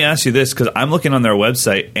now let me ask you this, because I'm looking on their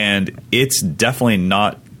website, and it's definitely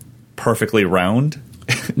not perfectly round.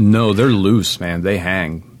 No, they're loose, man. They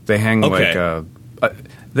hang. They hang like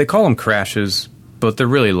they call them crashes, but they're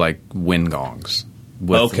really like wind gongs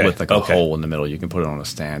with like a hole in the middle. You can put it on a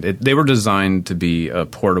stand. They were designed to be a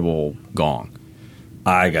portable gong.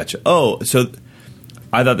 I gotcha. Oh, so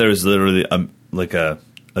I thought there was literally a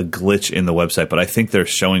glitch in the website, but I think they're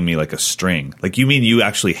showing me like a string. Like, you mean you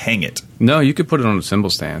actually hang it? No, you could put it on a cymbal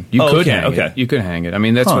stand. You could hang it. You could hang it. I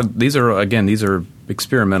mean, that's what these are. Again, these are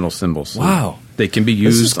experimental cymbals. Wow. They can be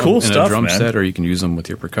used in stuff, a drum man. set, or you can use them with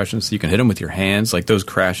your percussion. So you can hit them with your hands. Like those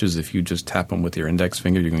crashes, if you just tap them with your index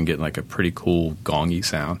finger, you're going to get like a pretty cool gongy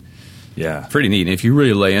sound. Yeah. Pretty neat. And if you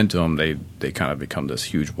really lay into them, they kind of become this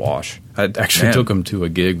huge wash. I actually took them to a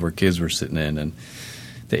gig where kids were sitting in, and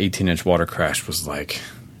the 18-inch water crash was like,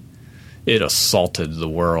 it assaulted the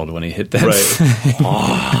world when he hit that thing.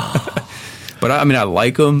 But I mean, I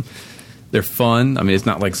like them. They're fun. I mean, it's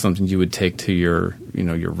not like something you would take to your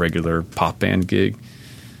regular pop band gig,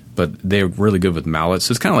 but they're really good with mallets.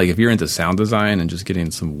 So it's kind of like if you're into sound design and just getting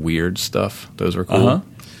some weird stuff, those are cool.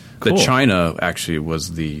 Cool. The China actually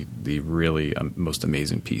was the really most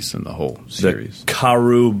amazing piece in the whole series. The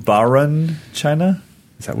Karubaran China?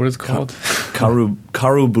 Is that what it's called?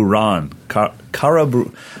 Karuburan.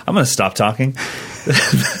 I'm going to stop talking.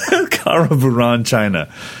 Karuburan China.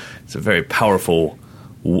 It's a very powerful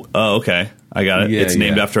Oh, okay. I got it. It's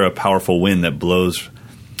named after a powerful wind that blows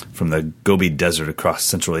from the Gobi Desert across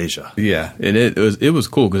Central Asia. Yeah, and it was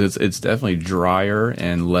cool because it's definitely drier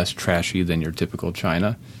and less trashy than your typical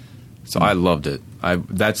China. So I loved it.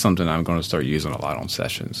 That's something I'm going to start using a lot on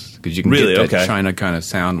sessions because you can get that China kind of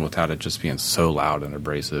sound without it just being so loud and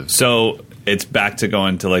abrasive. So it's back to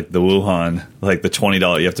going to like the Wuhan, like the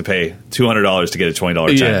 $20. You have to pay $200 to get a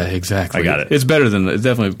 $20 China. Yeah, exactly. I got it. It's better than it's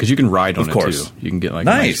definitely because you can ride on it too. You can get like a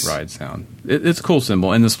nice ride sound. It's a cool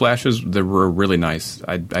cymbal, and the splashes they were really nice.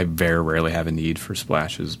 I very rarely have a need for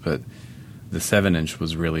splashes, but the 7-inch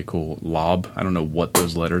was really cool. Lob. I don't know what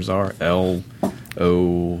those letters are.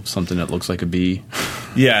 L-O something that looks like a B.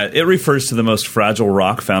 Yeah, it refers to the most fragile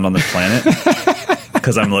rock found on the planet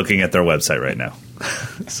because I'm looking at their website right now.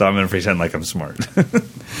 So I'm going to pretend like I'm smart.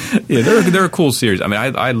 Yeah, they're a cool series. I mean,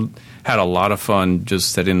 I had a lot of fun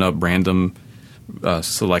just setting up random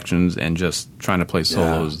selections and just trying to play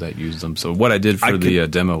solos that use them. So what I did for the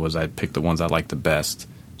demo was I picked the ones I liked the best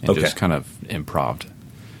and just kind of improv'd.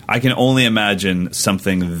 I can only imagine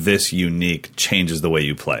something this unique changes the way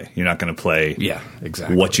you play. You're not going to play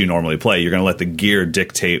what you normally play. You're going to let the gear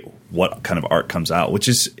dictate what kind of art comes out,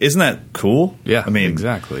 isn't that cool? Yeah, I mean,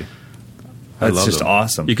 exactly. That's just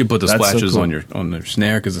awesome. You could put the splashes on your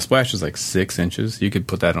snare because the splash is like 6 inches. You could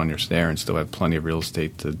put that on your snare and still have plenty of real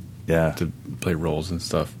estate to play rolls and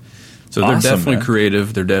stuff. So they're definitely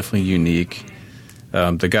creative. They're definitely unique.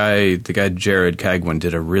 The guy Jared Cagwin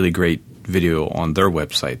did a really great video on their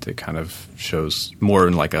website that kind of shows more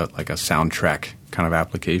in like a soundtrack kind of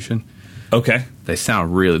application. Okay. They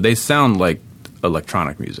sound like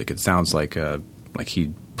electronic music. It sounds like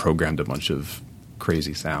he programmed a bunch of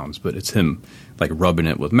crazy sounds, but it's him like rubbing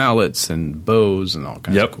it with mallets and bows and all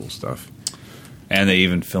kinds of cool stuff. And they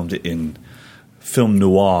even filmed it in film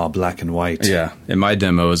noir, black and white. Yeah, and my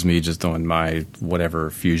demo is me just doing my whatever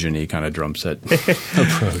fusion-y kind of drum set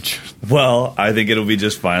approach. Well, I think it'll be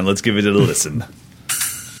just fine. Let's give it a listen.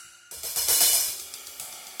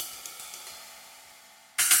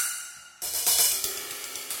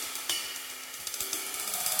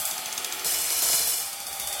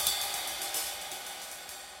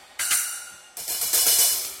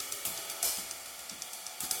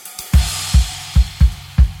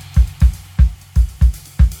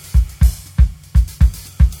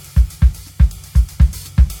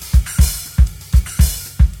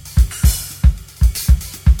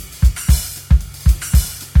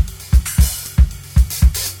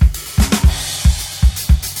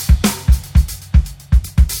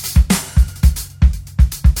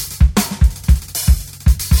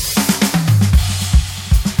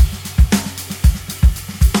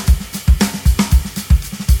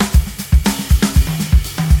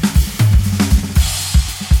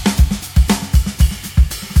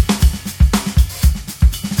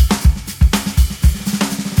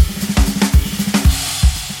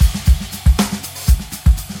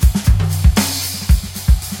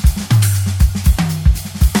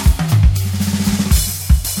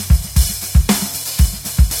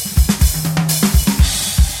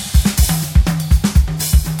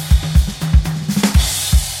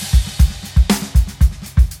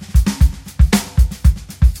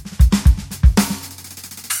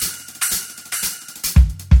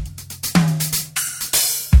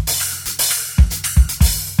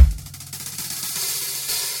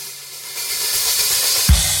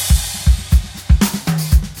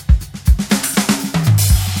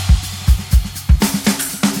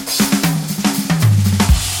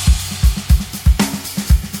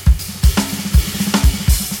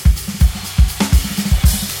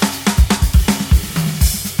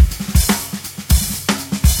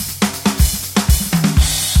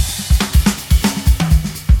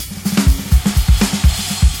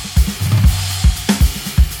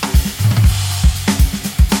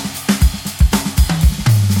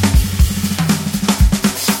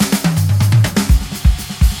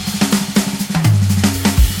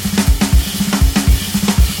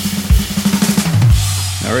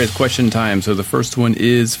 It's question time. So the first one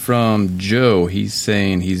is from Joe. He's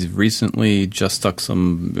saying he's recently just stuck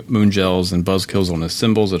some moon gels and buzzkills on his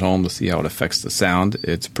cymbals at home to see how it affects the sound.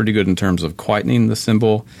 It's pretty good in terms of quietening the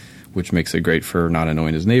cymbal, which makes it great for not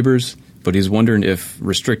annoying his neighbors. But he's wondering if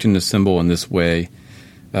restricting the cymbal in this way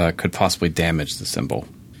could possibly damage the cymbal.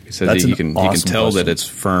 He said that he can tell that it's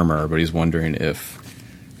firmer, but he's wondering if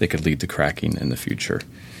they could lead to cracking in the future.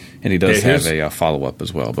 And he does have a follow-up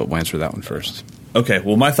as well, but we'll answer that one first. Okay,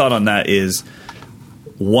 well, my thought on that is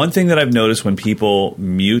one thing that I've noticed when people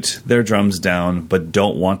mute their drums down but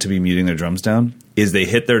don't want to be muting their drums down is they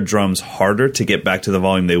hit their drums harder to get back to the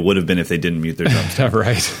volume they would have been if they didn't mute their drums down.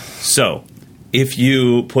 Right. So if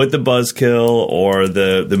you put the buzzkill or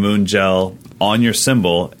the moon gel on your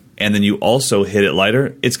cymbal and then you also hit it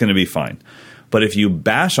lighter, it's going to be fine. But if you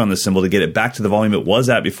bash on the cymbal to get it back to the volume it was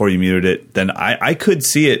at before you muted it, then I could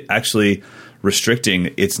see it actually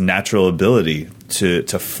restricting its natural ability to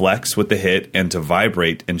flex with the hit and to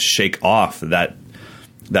vibrate and shake off that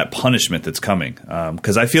punishment that's coming.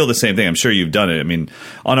 Because I feel the same thing. I'm sure you've done it. I mean,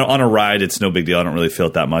 on a ride, it's no big deal. I don't really feel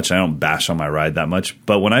it that much. I don't bash on my ride that much.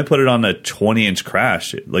 But when I put it on a 20-inch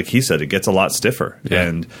crash, like he said, it gets a lot stiffer. Yeah.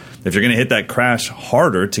 And if you're going to hit that crash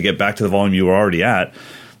harder to get back to the volume you were already at,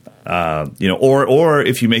 or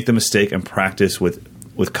if you make the mistake and practice with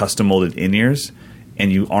custom molded in-ears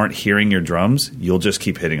and you aren't hearing your drums, you'll just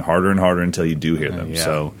keep hitting harder and harder until you do hear them. Yeah,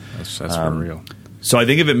 so that's for real. So I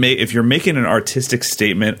think if you're making an artistic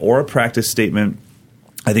statement or a practice statement,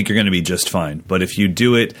 I think you're going to be just fine. But if you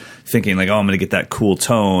do it thinking like, oh, I'm going to get that cool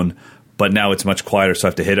tone, but now it's much quieter, so I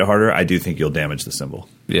have to hit it harder, I do think you'll damage the cymbal.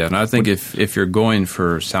 Yeah, and I think if you're going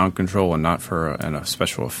for sound control and not for a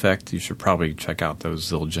special effect, you should probably check out those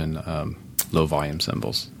Zildjian low volume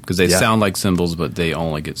cymbals because they sound like cymbals, but they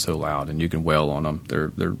only get so loud, and you can wail on them.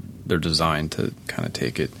 They're designed to kind of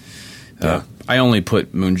take it. I only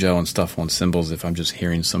put moon gel and stuff on cymbals if I'm just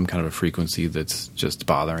hearing some kind of a frequency that's just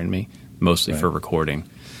bothering me, mostly for recording.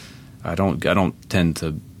 I don't tend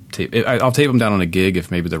to tape. I'll tape them down on a gig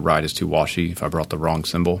if maybe the ride is too washy. If I brought the wrong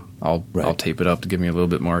cymbal, I'll tape it up to give me a little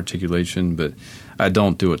bit more articulation. But I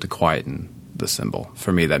don't do it to quieten the cymbal.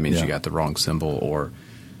 For me, that means you got the wrong cymbal or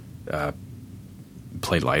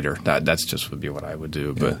play lighter. That's just would be what I would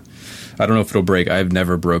do. But I don't know if it'll break. I've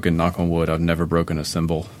never broken, knock on wood, I've never broken a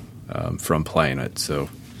cymbal from playing it. So.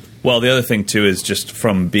 Well, the other thing, too, is just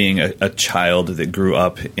from being a child that grew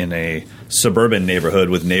up in a suburban neighborhood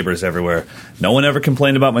with neighbors everywhere, no one ever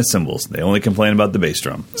complained about my cymbals. They only complained about the bass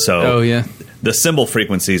drum. So the cymbal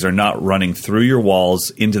frequencies are not running through your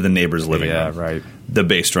walls into the neighbor's living room. Yeah, right. The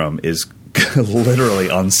bass drum is literally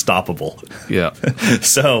unstoppable. Yeah.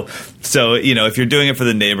 So if you're doing it for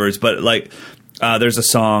the neighbors, but like there's a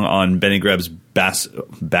song on Benny Grebb's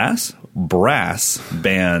brass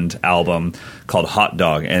band album called Hot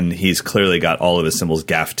Dog, and he's clearly got all of his cymbals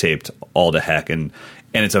gaff taped all to heck, and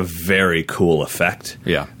it's a very cool effect.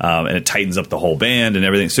 Yeah. And it tightens up the whole band and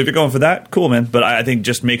everything. So if you're going for that, cool, man. But I think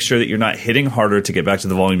just make sure that you're not hitting harder to get back to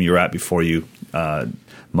the volume you were at before you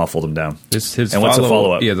muffled them down. His and what's the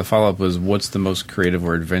follow-up? Yeah, the follow-up was, what's the most creative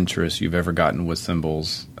or adventurous you've ever gotten with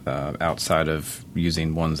cymbals outside of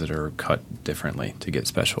using ones that are cut differently to get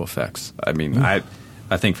special effects? I mean,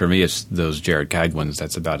 I think for me, it's those Jared Cag ones.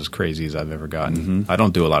 That's about as crazy as I've ever gotten. Mm-hmm. I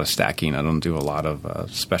don't do a lot of stacking. I don't do a lot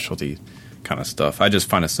of specialty kind of stuff. I just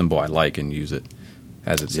find a cymbal I like and use it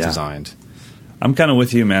as it's designed. I'm kind of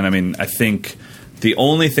with you, man. I mean, I think the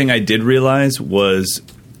only thing I did realize was,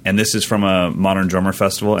 and this is from a Modern Drummer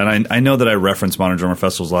Festival, and I know that I reference Modern Drummer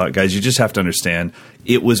Festivals a lot. Guys, you just have to understand,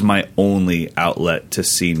 it was my only outlet to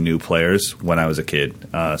see new players when I was a kid.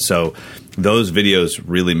 So those videos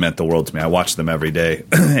really meant the world to me. I watched them every day.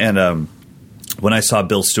 And when I saw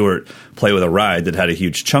Bill Stewart play with a ride that had a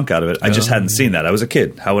huge chunk out of it, I just hadn't seen that. I was a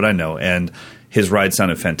kid. How would I know? And his ride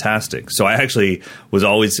sounded fantastic. So I actually was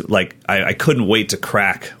always like, I couldn't wait to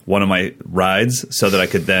crack one of my rides so that I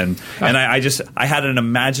could then, and I had an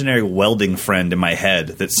imaginary welding friend in my head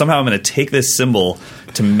that somehow I'm going to take this cymbal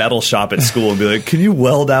to metal shop at school and be like, can you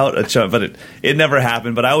weld out a chunk? But it never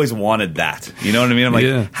happened, but I always wanted that. You know what I mean? I'm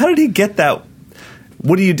like, how did he get that?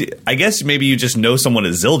 What do you do? I guess maybe you just know someone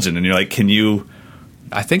at Zildjian and you're like, can you?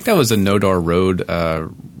 I think that was a Nodar Road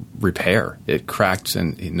repair. It cracked,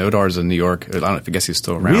 and Nodar's a New York, I guess he's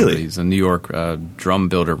still around, but he's a New York drum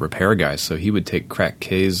builder repair guy, so he would take cracked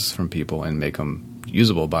Ks from people and make them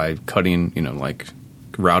usable by cutting, like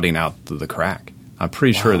routing out the crack. I'm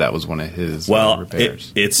pretty sure that was one of his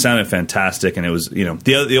repairs. It sounded fantastic, and it was,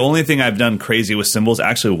 the only thing I've done crazy with cymbals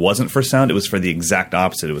actually wasn't for sound. It was for the exact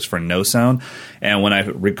opposite. It was for no sound. And when I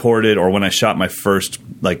recorded or when I shot my first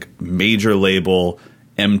major label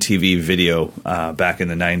MTV video back in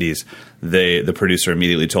the 90s, the producer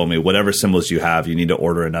immediately told me, whatever cymbals you have, you need to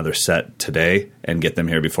order another set today and get them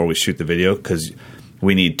here before we shoot the video, because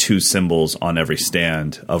we need 2 cymbals on every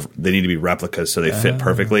stand. They need to be replicas so they fit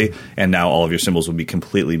perfectly, and now all of your cymbals will be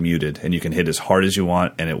completely muted, and you can hit as hard as you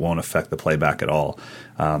want, and it won't affect the playback at all.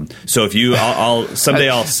 So if you, someday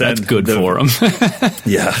I'll send. That's good for them.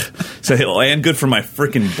 Yeah. So, and good for my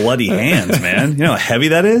freaking bloody hands, man. You know how heavy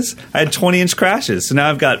that is? I had 20-inch crashes, so now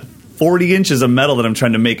I've got 40 inches of metal that I'm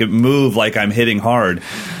trying to make it move like I'm hitting hard.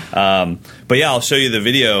 But yeah, I'll show you the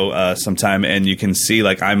video sometime, and you can see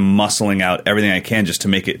like I'm muscling out everything I can just to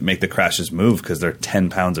make the crashes move because they're 10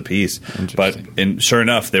 pounds a piece. But sure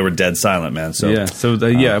enough, they were dead silent, man. So I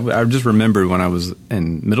just remembered when I was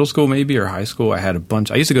in middle school, maybe, or high school, I had a bunch.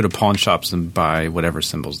 I used to go to pawn shops and buy whatever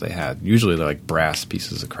cymbals they had. Usually they're like brass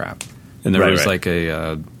pieces of crap, and there was like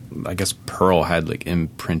a I guess Pearl had like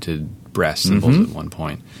imprinted brass cymbals at one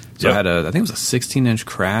point. So I had I think it was a 16-inch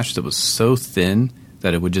crash that was so thin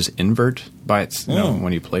that it would just invert by its,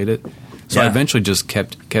 when you played it. So I eventually just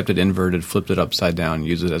kept it inverted, flipped it upside down,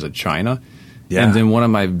 used it as a china. Yeah. And then one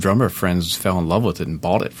of my drummer friends fell in love with it and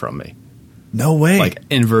bought it from me. No way. Like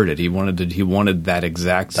inverted. He wanted that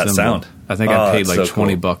exact symbol. Sound. I think I paid like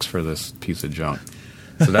 $20 for this piece of junk.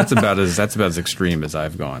 So that's about as extreme as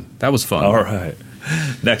I've gone. That was fun. All right.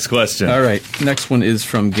 Next question. All right. Next one is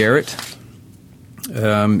from Garrett.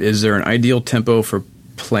 Is there an ideal tempo for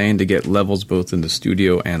playing to get levels both in the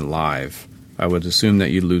studio and live? I would assume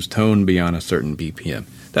that you'd lose tone beyond a certain BPM.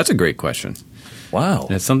 That's a great question. Wow.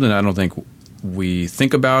 And it's something I don't think we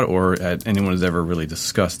think about or anyone has ever really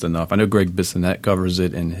discussed enough. I know Greg Bissonette covers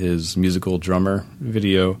it in his musical drummer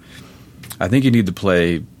video. I think you need to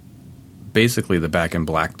play basically the Back in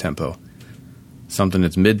Black tempo. Something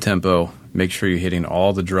that's mid-tempo. Make sure you're hitting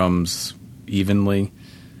all the drums evenly.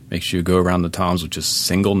 Make sure you go around the toms with just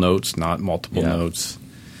single notes, not multiple notes.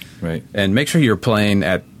 Right. And make sure you're playing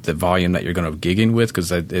at the volume that you're going to be gigging with,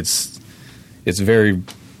 because it's very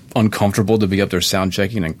uncomfortable to be up there sound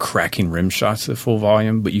checking and cracking rim shots at full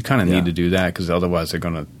volume. But you kind of need to do that, because otherwise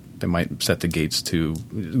they might set the gates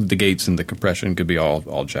and the compression could be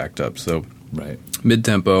all jacked up. So mid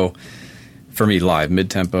tempo for me, live mid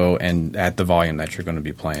tempo and at the volume that you're going to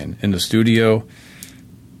be playing. In the studio,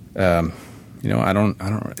 I don't.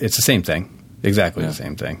 It's the same thing. Exactly the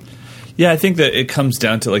same thing. Yeah, I think that it comes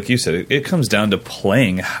down to, like you said, it comes down to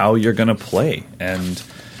playing how you're going to play and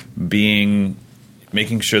making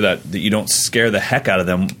sure that you don't scare the heck out of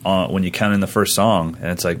them when you count in the first song.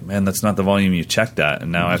 And it's like, man, that's not the volume you checked at,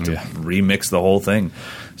 and now I have to remix the whole thing.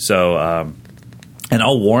 So, and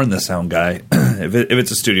I'll warn the sound guy. If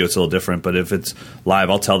it's a studio, it's a little different. But if it's live,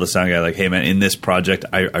 I'll tell the sound guy, like, hey, man, in this project,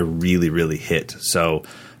 I really, really hit. So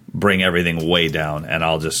bring everything way down, and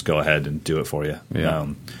I'll just go ahead and do it for you. Yeah.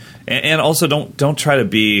 And also don't try to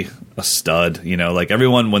be a stud. Like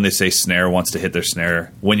everyone, when they say snare, wants to hit their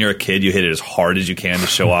snare. When you're a kid, you hit it as hard as you can to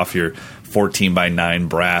show off your 14x9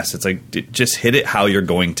 brass. It's like, just hit it how you're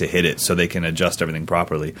going to hit it so they can adjust everything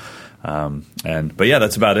properly. But yeah,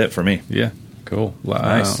 that's about it for me. Yeah, cool.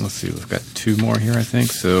 Nice. Let's see. We've got two more here, I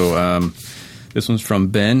think. So this one's from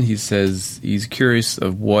Ben. He says he's curious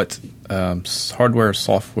of what hardware,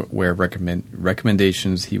 software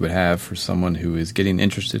recommendations he would have for someone who is getting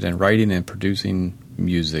interested in writing and producing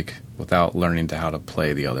music without learning how to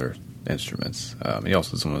play the other instruments. He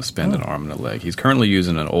also doesn't want to spend an arm and a leg. He's currently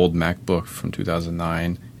using an old MacBook from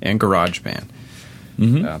 2009 and GarageBand.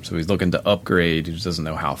 So he's looking to upgrade. He just doesn't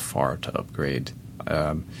know how far to upgrade.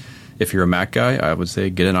 If you're a Mac guy, I would say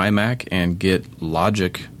get an iMac and get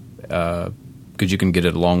Logic, because you can get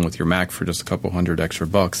it along with your Mac for just a couple $100 extra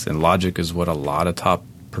bucks. And Logic is what a lot of top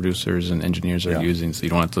producers and engineers are using, so you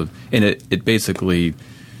don't have to. And it basically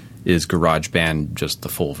is GarageBand, just the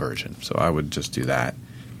full version. So I would just do that.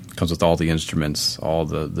 It comes with all the instruments, all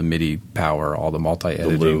the MIDI power, all the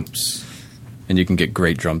multi-editing. The loops. And you can get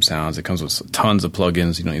great drum sounds. It comes with tons of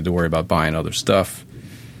plugins. You don't need to worry about buying other stuff.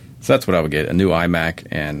 So that's what I would get, a new iMac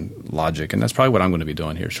and Logic. And that's probably what I'm going to be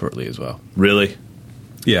doing here shortly as well. Really?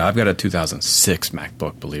 Yeah, I've got a 2006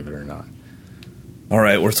 MacBook, believe it or not. All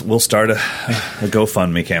right, we'll start a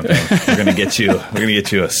GoFundMe campaign. We're gonna get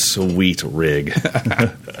you a sweet rig.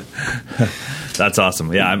 That's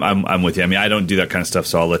awesome. Yeah, I'm with you. I mean, I don't do that kind of stuff,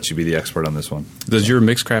 so I'll let you be the expert on this one. Does your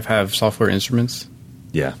Mixcraft have software instruments?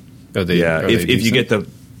 Yeah. If you get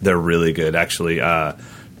they're really good actually.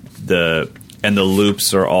 The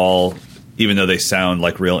loops are all, even though they sound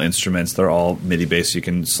like real instruments, they're all MIDI based. You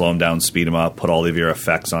can slow them down, speed them up, put all of your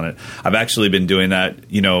effects on it. I've actually been doing that.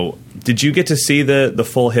 Did you get to see the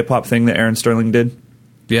full hip hop thing that Aaron Sterling did?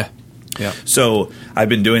 Yeah. So I've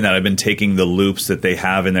been doing that. I've been taking the loops that they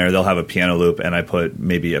have in there. They'll have a piano loop, and I put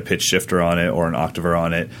maybe a pitch shifter on it or an octaver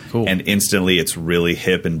on it. Cool. And instantly it's really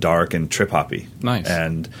hip and dark and trip hoppy. Nice.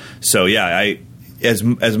 And so, yeah, as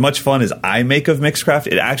much fun as I make of Mixcraft,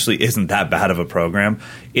 it actually isn't that bad of a program.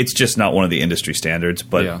 It's just not one of the industry standards,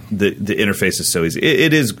 but the interface is so easy.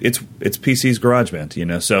 It's PC's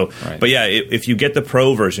GarageBand, So, right. But yeah, if you get the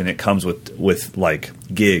Pro version, it comes with like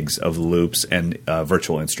gigs of loops and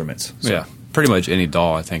virtual instruments. So, pretty much any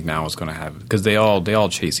DAW I think now is going to have it, because they all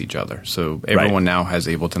chase each other. So everyone now has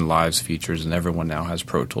Ableton Live's features, and everyone now has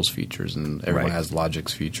Pro Tools features, and everyone has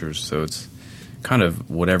Logic's features. So it's kind of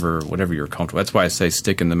whatever you're comfortable. That's why I say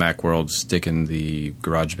stick in the Mac world, stick in the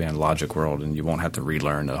GarageBand Logic world, and you won't have to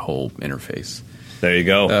relearn the whole interface. There you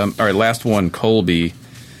go. All right, last one, Colby.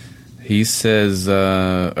 He says,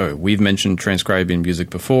 we've mentioned transcribing music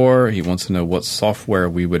before. He wants to know what software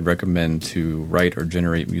we would recommend to write or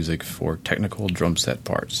generate music for technical drum set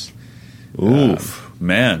parts. Oof,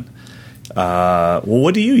 man. Well,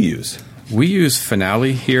 what do you use? We use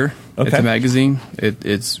Finale here at the magazine.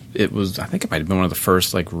 It was, I think it might have been one of the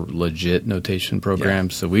first like legit notation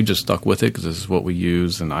programs. So we just stuck with it because this is what we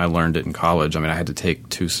use, and I learned it in college. I mean, I had to take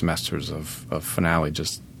 2 semesters of Finale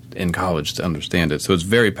just in college to understand it. So it's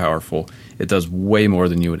very powerful. It does way more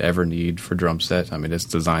than you would ever need for drum set. I mean, it's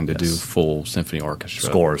designed to do full symphony orchestra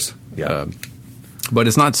scores. Yeah, but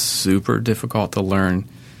it's not super difficult to learn.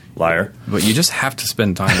 Liar. But you just have to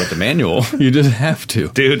spend time with the manual. You just have to,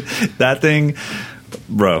 dude. That thing,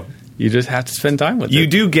 bro. You just have to spend time with it. You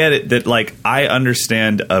do get it that, like, I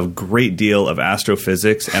understand a great deal of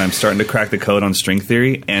astrophysics, and I'm starting to crack the code on string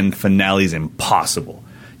theory, and Finale's impossible.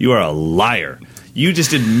 You are a liar. You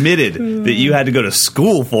just admitted that you had to go to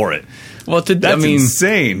school for it. Well, that's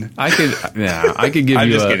insane. I could give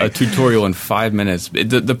you a tutorial in 5 minutes.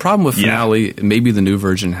 The problem with Finale, maybe the new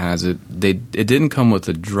version has it. It didn't come with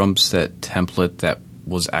a drum set template that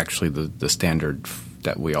was actually the standard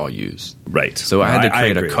that we all use. Right. So I had to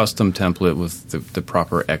create a custom template with the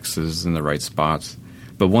proper X's in the right spots.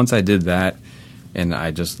 But once I did that, and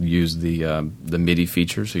I just used the MIDI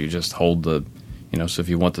feature, so you just hold the. So if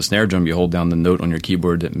you want the snare drum, you hold down the note on your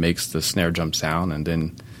keyboard that makes the snare drum sound, and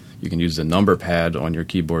then you can use the number pad on your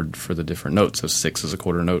keyboard for the different notes. So 6 is a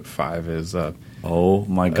quarter note, 5 is oh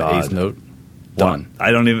my god, eighth note. Done.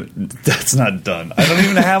 I don't even. That's not done. I don't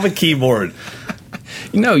even have a keyboard.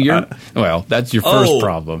 That's your first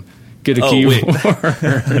problem. Get a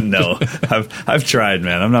keyboard. No, I've tried,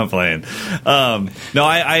 man. I'm not playing. No,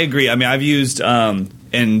 I agree. I mean, I've used.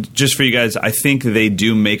 And just for you guys, I think they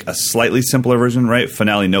do make a slightly simpler version, right?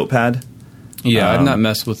 Finale Notepad. Yeah, I've not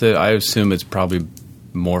messed with it. I assume it's probably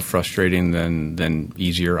more frustrating than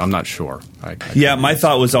easier. I'm not sure. My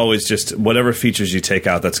thought was always just whatever features you take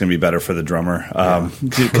out, that's going to be better for the drummer.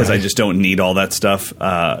 Because I just don't need all that stuff.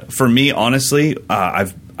 For me, honestly,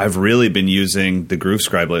 I've really been using the Groove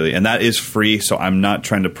Scribe lately, and that is free, so I'm not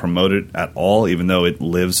trying to promote it at all, even though it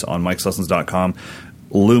lives on Mike'sLessons.com.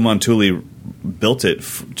 Lou Montulli built it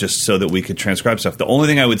just so that we could transcribe stuff. The only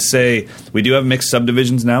thing I would say, we do have mixed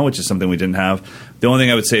subdivisions now, which is something we didn't have. The only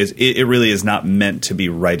thing I would say is it really is not meant to be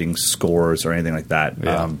writing scores or anything like that.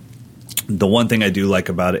 Yeah. The one thing I do like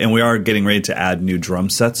about it, and we are getting ready to add new drum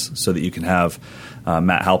sets so that you can have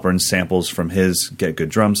Matt Halpern's samples from his Get Good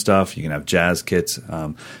Drum stuff. You can have jazz kits.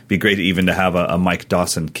 Be great even to have a Mike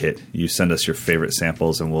Dawson kit. You send us your favorite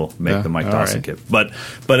samples and we'll make the Mike Dawson kit. But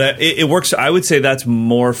it works. I would say that's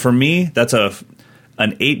more, for me, that's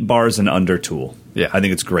an 8 bars and under tool. Yeah. I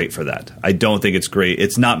think it's great for that. I don't think it's great.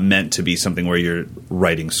 It's not meant to be something where you're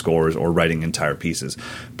writing scores or writing entire pieces.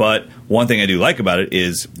 But one thing I do like about it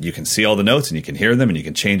is you can see all the notes and you can hear them and you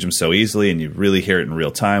can change them so easily, and you really hear it in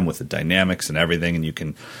real time with the dynamics and everything, and you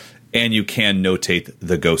can notate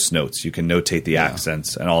the ghost notes. You can notate the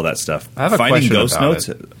accents and all that stuff. I have a question ghost about notes.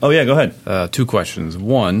 It. Oh yeah, go ahead. 2 questions.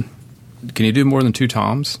 One, can you do more than 2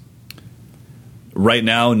 toms? Right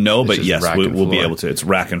now, no, but yes, we'll be able to. It's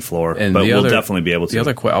rack and floor, but we'll definitely be able to. The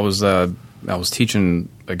other I was teaching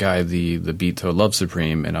a guy the beat to Love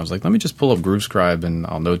Supreme, and I was like, let me just pull up Groove Scribe and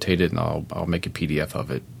I'll notate it and I'll make a PDF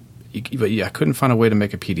of it. But I couldn't find a way to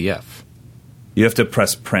make a PDF. You have to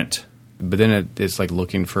press print. But then it's like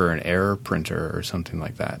looking for an error printer or something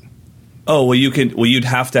like that. Oh, well, you'd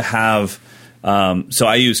have to have. So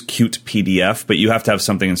I use Qt PDF, but you have to have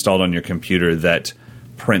something installed on your computer that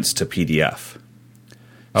prints to PDF.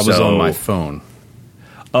 I was on my phone.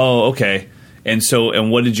 Oh, okay. And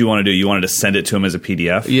what did you want to do? You wanted to send it to him as a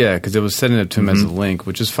PDF? Yeah, because it was sending it to him as a link,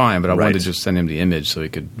 which is fine, but I wanted to just send him the image so he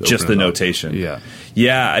could just the notation. Yeah.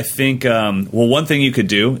 Yeah, I think, one thing you could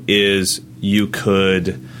do is you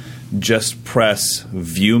could just press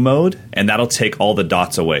view mode, and that'll take all the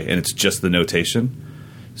dots away, and it's just the notation.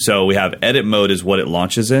 So we have edit mode is what it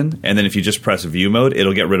launches in, and then if you just press view mode,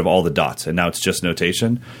 it'll get rid of all the dots, and now it's just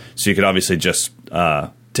notation. So you could obviously just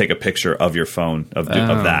take a picture of your phone of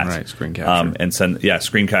that, right? Screen capture, and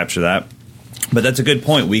screen capture that. But that's a good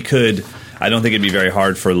point. We could. I don't think it'd be very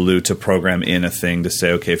hard for Lou to program in a thing to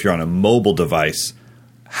say, okay, if you're on a mobile device,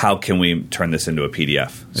 how can we turn this into a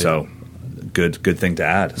PDF? Yeah. So good thing to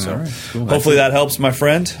add. So cool. hopefully that helps, my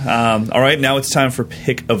friend. All right, now it's time for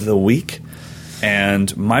Pick of the Week.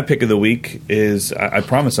 And my pick of the week is, I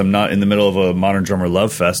promise I'm not in the middle of a Modern Drummer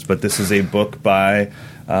love fest, but this is a book by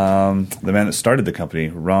the man that started the company,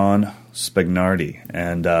 Ron Spagnardi.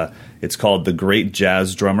 And it's called The Great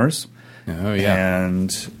Jazz Drummers. Oh, yeah.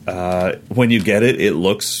 And when you get it, it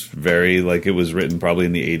looks very like it was written probably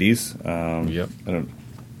in the 80s. Yep.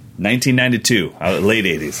 1992, late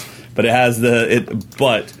 80s. But it has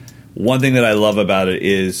but one thing that I love about it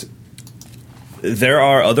is there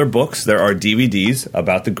are other books, there are DVDs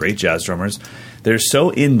about the great jazz drummers. They're so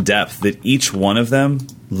in-depth that each one of them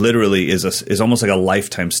literally is almost like a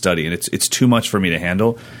lifetime study, and it's too much for me to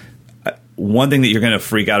handle. One thing that you're going to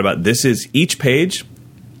freak out about, this is each page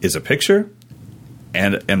is a picture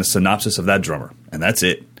and a synopsis of that drummer, and that's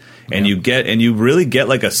it. And you really get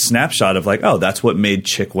like a snapshot of like, oh, that's what made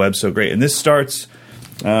Chick Webb so great. And this starts,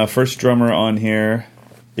 first drummer on here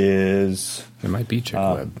is... It might be Chick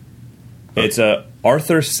Webb. It's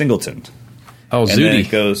Arthur Singleton. Oh, and Zudi. Then it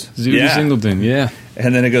goes, Zudi Singleton, yeah.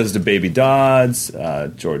 And then it goes to Baby Dodds,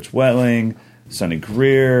 George Welling, Sonny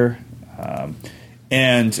Greer,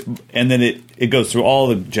 and then it goes through all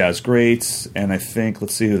the jazz greats. And I think,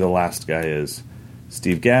 let's see who the last guy is.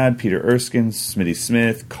 Steve Gadd, Peter Erskine, Smitty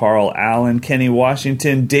Smith, Carl Allen, Kenny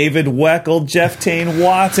Washington, David Weckl, Jeff Tane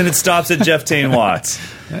Watts, and it stops at Jeff Tane Watts.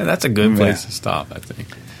 Yeah, that's a good place to stop, I think.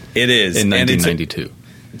 It is. In 1992.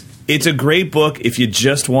 It's a great book if you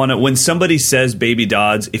just want to, when somebody says Baby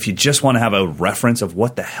Dodds, if you just want to have a reference of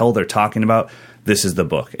what the hell they're talking about, this is the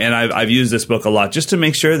book. And I've used this book a lot just to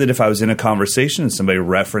make sure that if I was in a conversation and somebody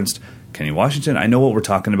referenced Kenny Washington, I know what we're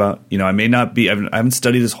talking about. You know, I may not be, I haven't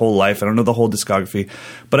studied his whole life. I don't know the whole discography,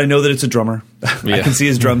 but I know that it's a drummer. Yeah. I can see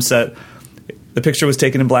his drum set. The picture was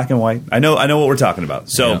taken in black and white. I know what we're talking about.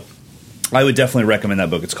 So I would definitely recommend that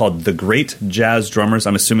book. It's called The Great Jazz Drummers.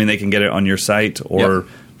 I'm assuming they can get it on your site or... Yep.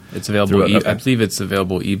 It's available. I believe it's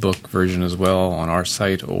available ebook version as well on our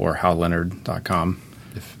site or howleonard.com.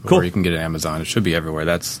 Cool. Or you can get it on Amazon. It should be everywhere.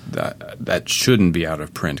 That shouldn't be out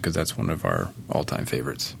of print because that's one of our all-time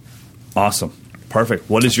favorites. Awesome. Perfect.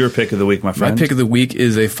 What is your pick of the week, my friend? My pick of the week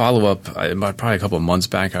is a follow-up. Probably a couple of months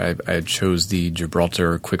back, I chose the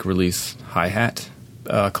Gibraltar quick release hi-hat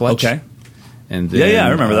clutch. Okay. And then, I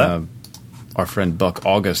remember that. Our friend Buck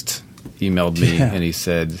August emailed me and he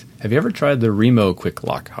said, have you ever tried the Remo quick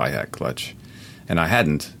lock hi-hat clutch? And I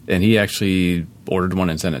hadn't. And he actually ordered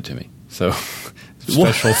one and sent it to me. So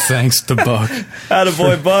special thanks to Buck.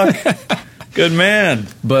 Attaboy, Buck. Good man.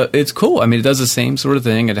 But it's cool. I mean, it does the same sort of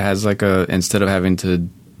thing. It has like instead of having to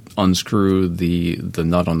unscrew the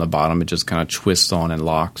nut on the bottom, it just kind of twists on and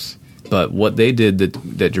locks. But what they did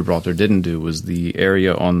that Gibraltar didn't do was the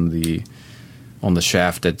area on the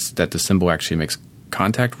shaft that the cymbal actually makes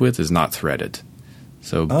contact with is not threaded.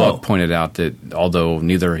 So Buck pointed out that although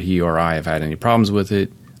neither he or I have had any problems with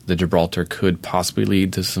it, the Gibraltar could possibly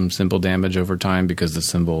lead to some cymbal damage over time because the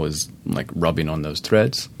cymbal is like rubbing on those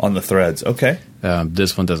threads. On the threads, okay.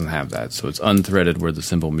 This one doesn't have that, so it's unthreaded where the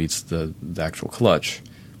cymbal meets the actual clutch,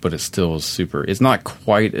 but it still is super. It's not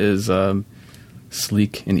quite as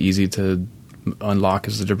sleek and easy to unlock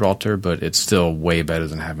as the Gibraltar, but it's still way better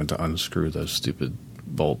than having to unscrew those stupid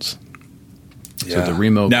bolts. Yeah. So the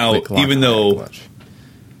Remo now, quick lock clutch.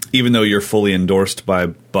 Even though you're fully endorsed by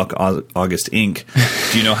Buck August Inc.,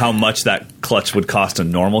 do you know how much that clutch would cost a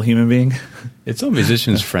normal human being? It's on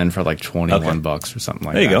Musician's Friend for like $21 or something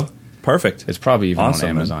like that. There you go. Perfect. It's probably even awesome,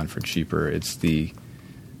 on Amazon for cheaper. It's the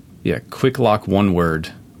quick lock one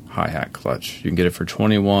word hi-hat clutch. You can get it for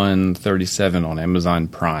 $21.37 on Amazon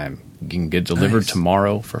Prime. You can get it delivered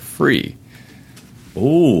tomorrow for free.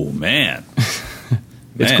 Oh, man.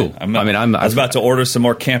 It's cool. I was about to order some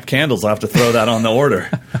more camp candles. I'll have to throw that on the order.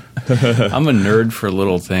 I'm a nerd for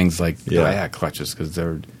little things like hi-hat clutches because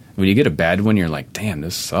when you get a bad one, you're like, damn,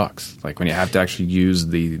 this sucks. Like when you have to actually use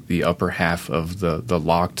the upper half of the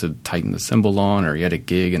lock to tighten the cymbal on, or you had a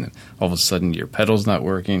gig and all of a sudden your pedal's not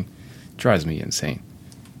working. It drives me insane.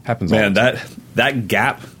 Happens all the time. That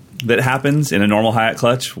gap that happens in a normal hi-hat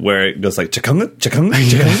clutch where it goes like chakunga, chakunga,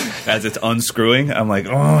 chakunga as it's unscrewing. I'm like,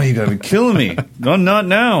 oh, you gotta be killing me. No, not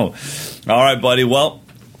now. All right, buddy. Well,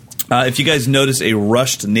 if you guys notice a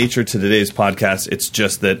rushed nature to today's podcast, it's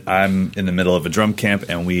just that I'm in the middle of a drum camp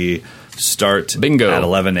and we start at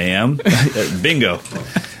 11 a.m. Bingo.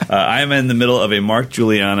 I am in the middle of a Mark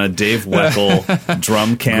Juliana, Dave Weckl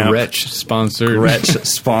drum camp. Gretsch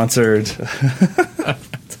sponsored.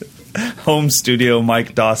 home studio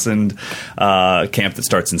Mike Dawson camp that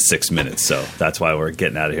starts in 6 minutes. So that's why we're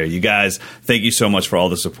getting out of here. You guys, thank you so much for all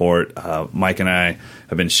the support. Mike and I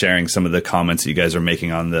have been sharing some of the comments that you guys are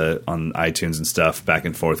making on iTunes and stuff back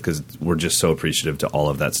and forth because we're just so appreciative to all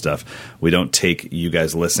of that stuff. We don't take you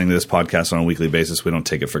guys listening to this podcast on a weekly basis. We don't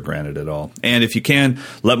take it for granted at all. And if you can,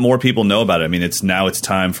 let more people know about it. I mean, it's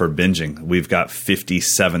time for binging. We've got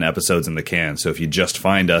 57 episodes in the can. So if you just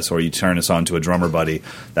find us or you turn us on to a drummer buddy,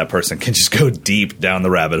 that person can just go deep down the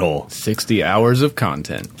rabbit hole. 60 hours of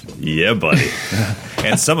content. Yeah, buddy.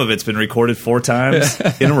 And some of it's been recorded 4 times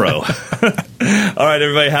in a row. All right,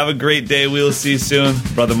 everybody, have a great day. We will see you soon.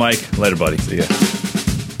 Brother Mike, later, buddy. See ya.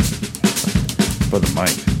 Brother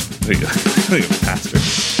Mike. There you go. Pastor.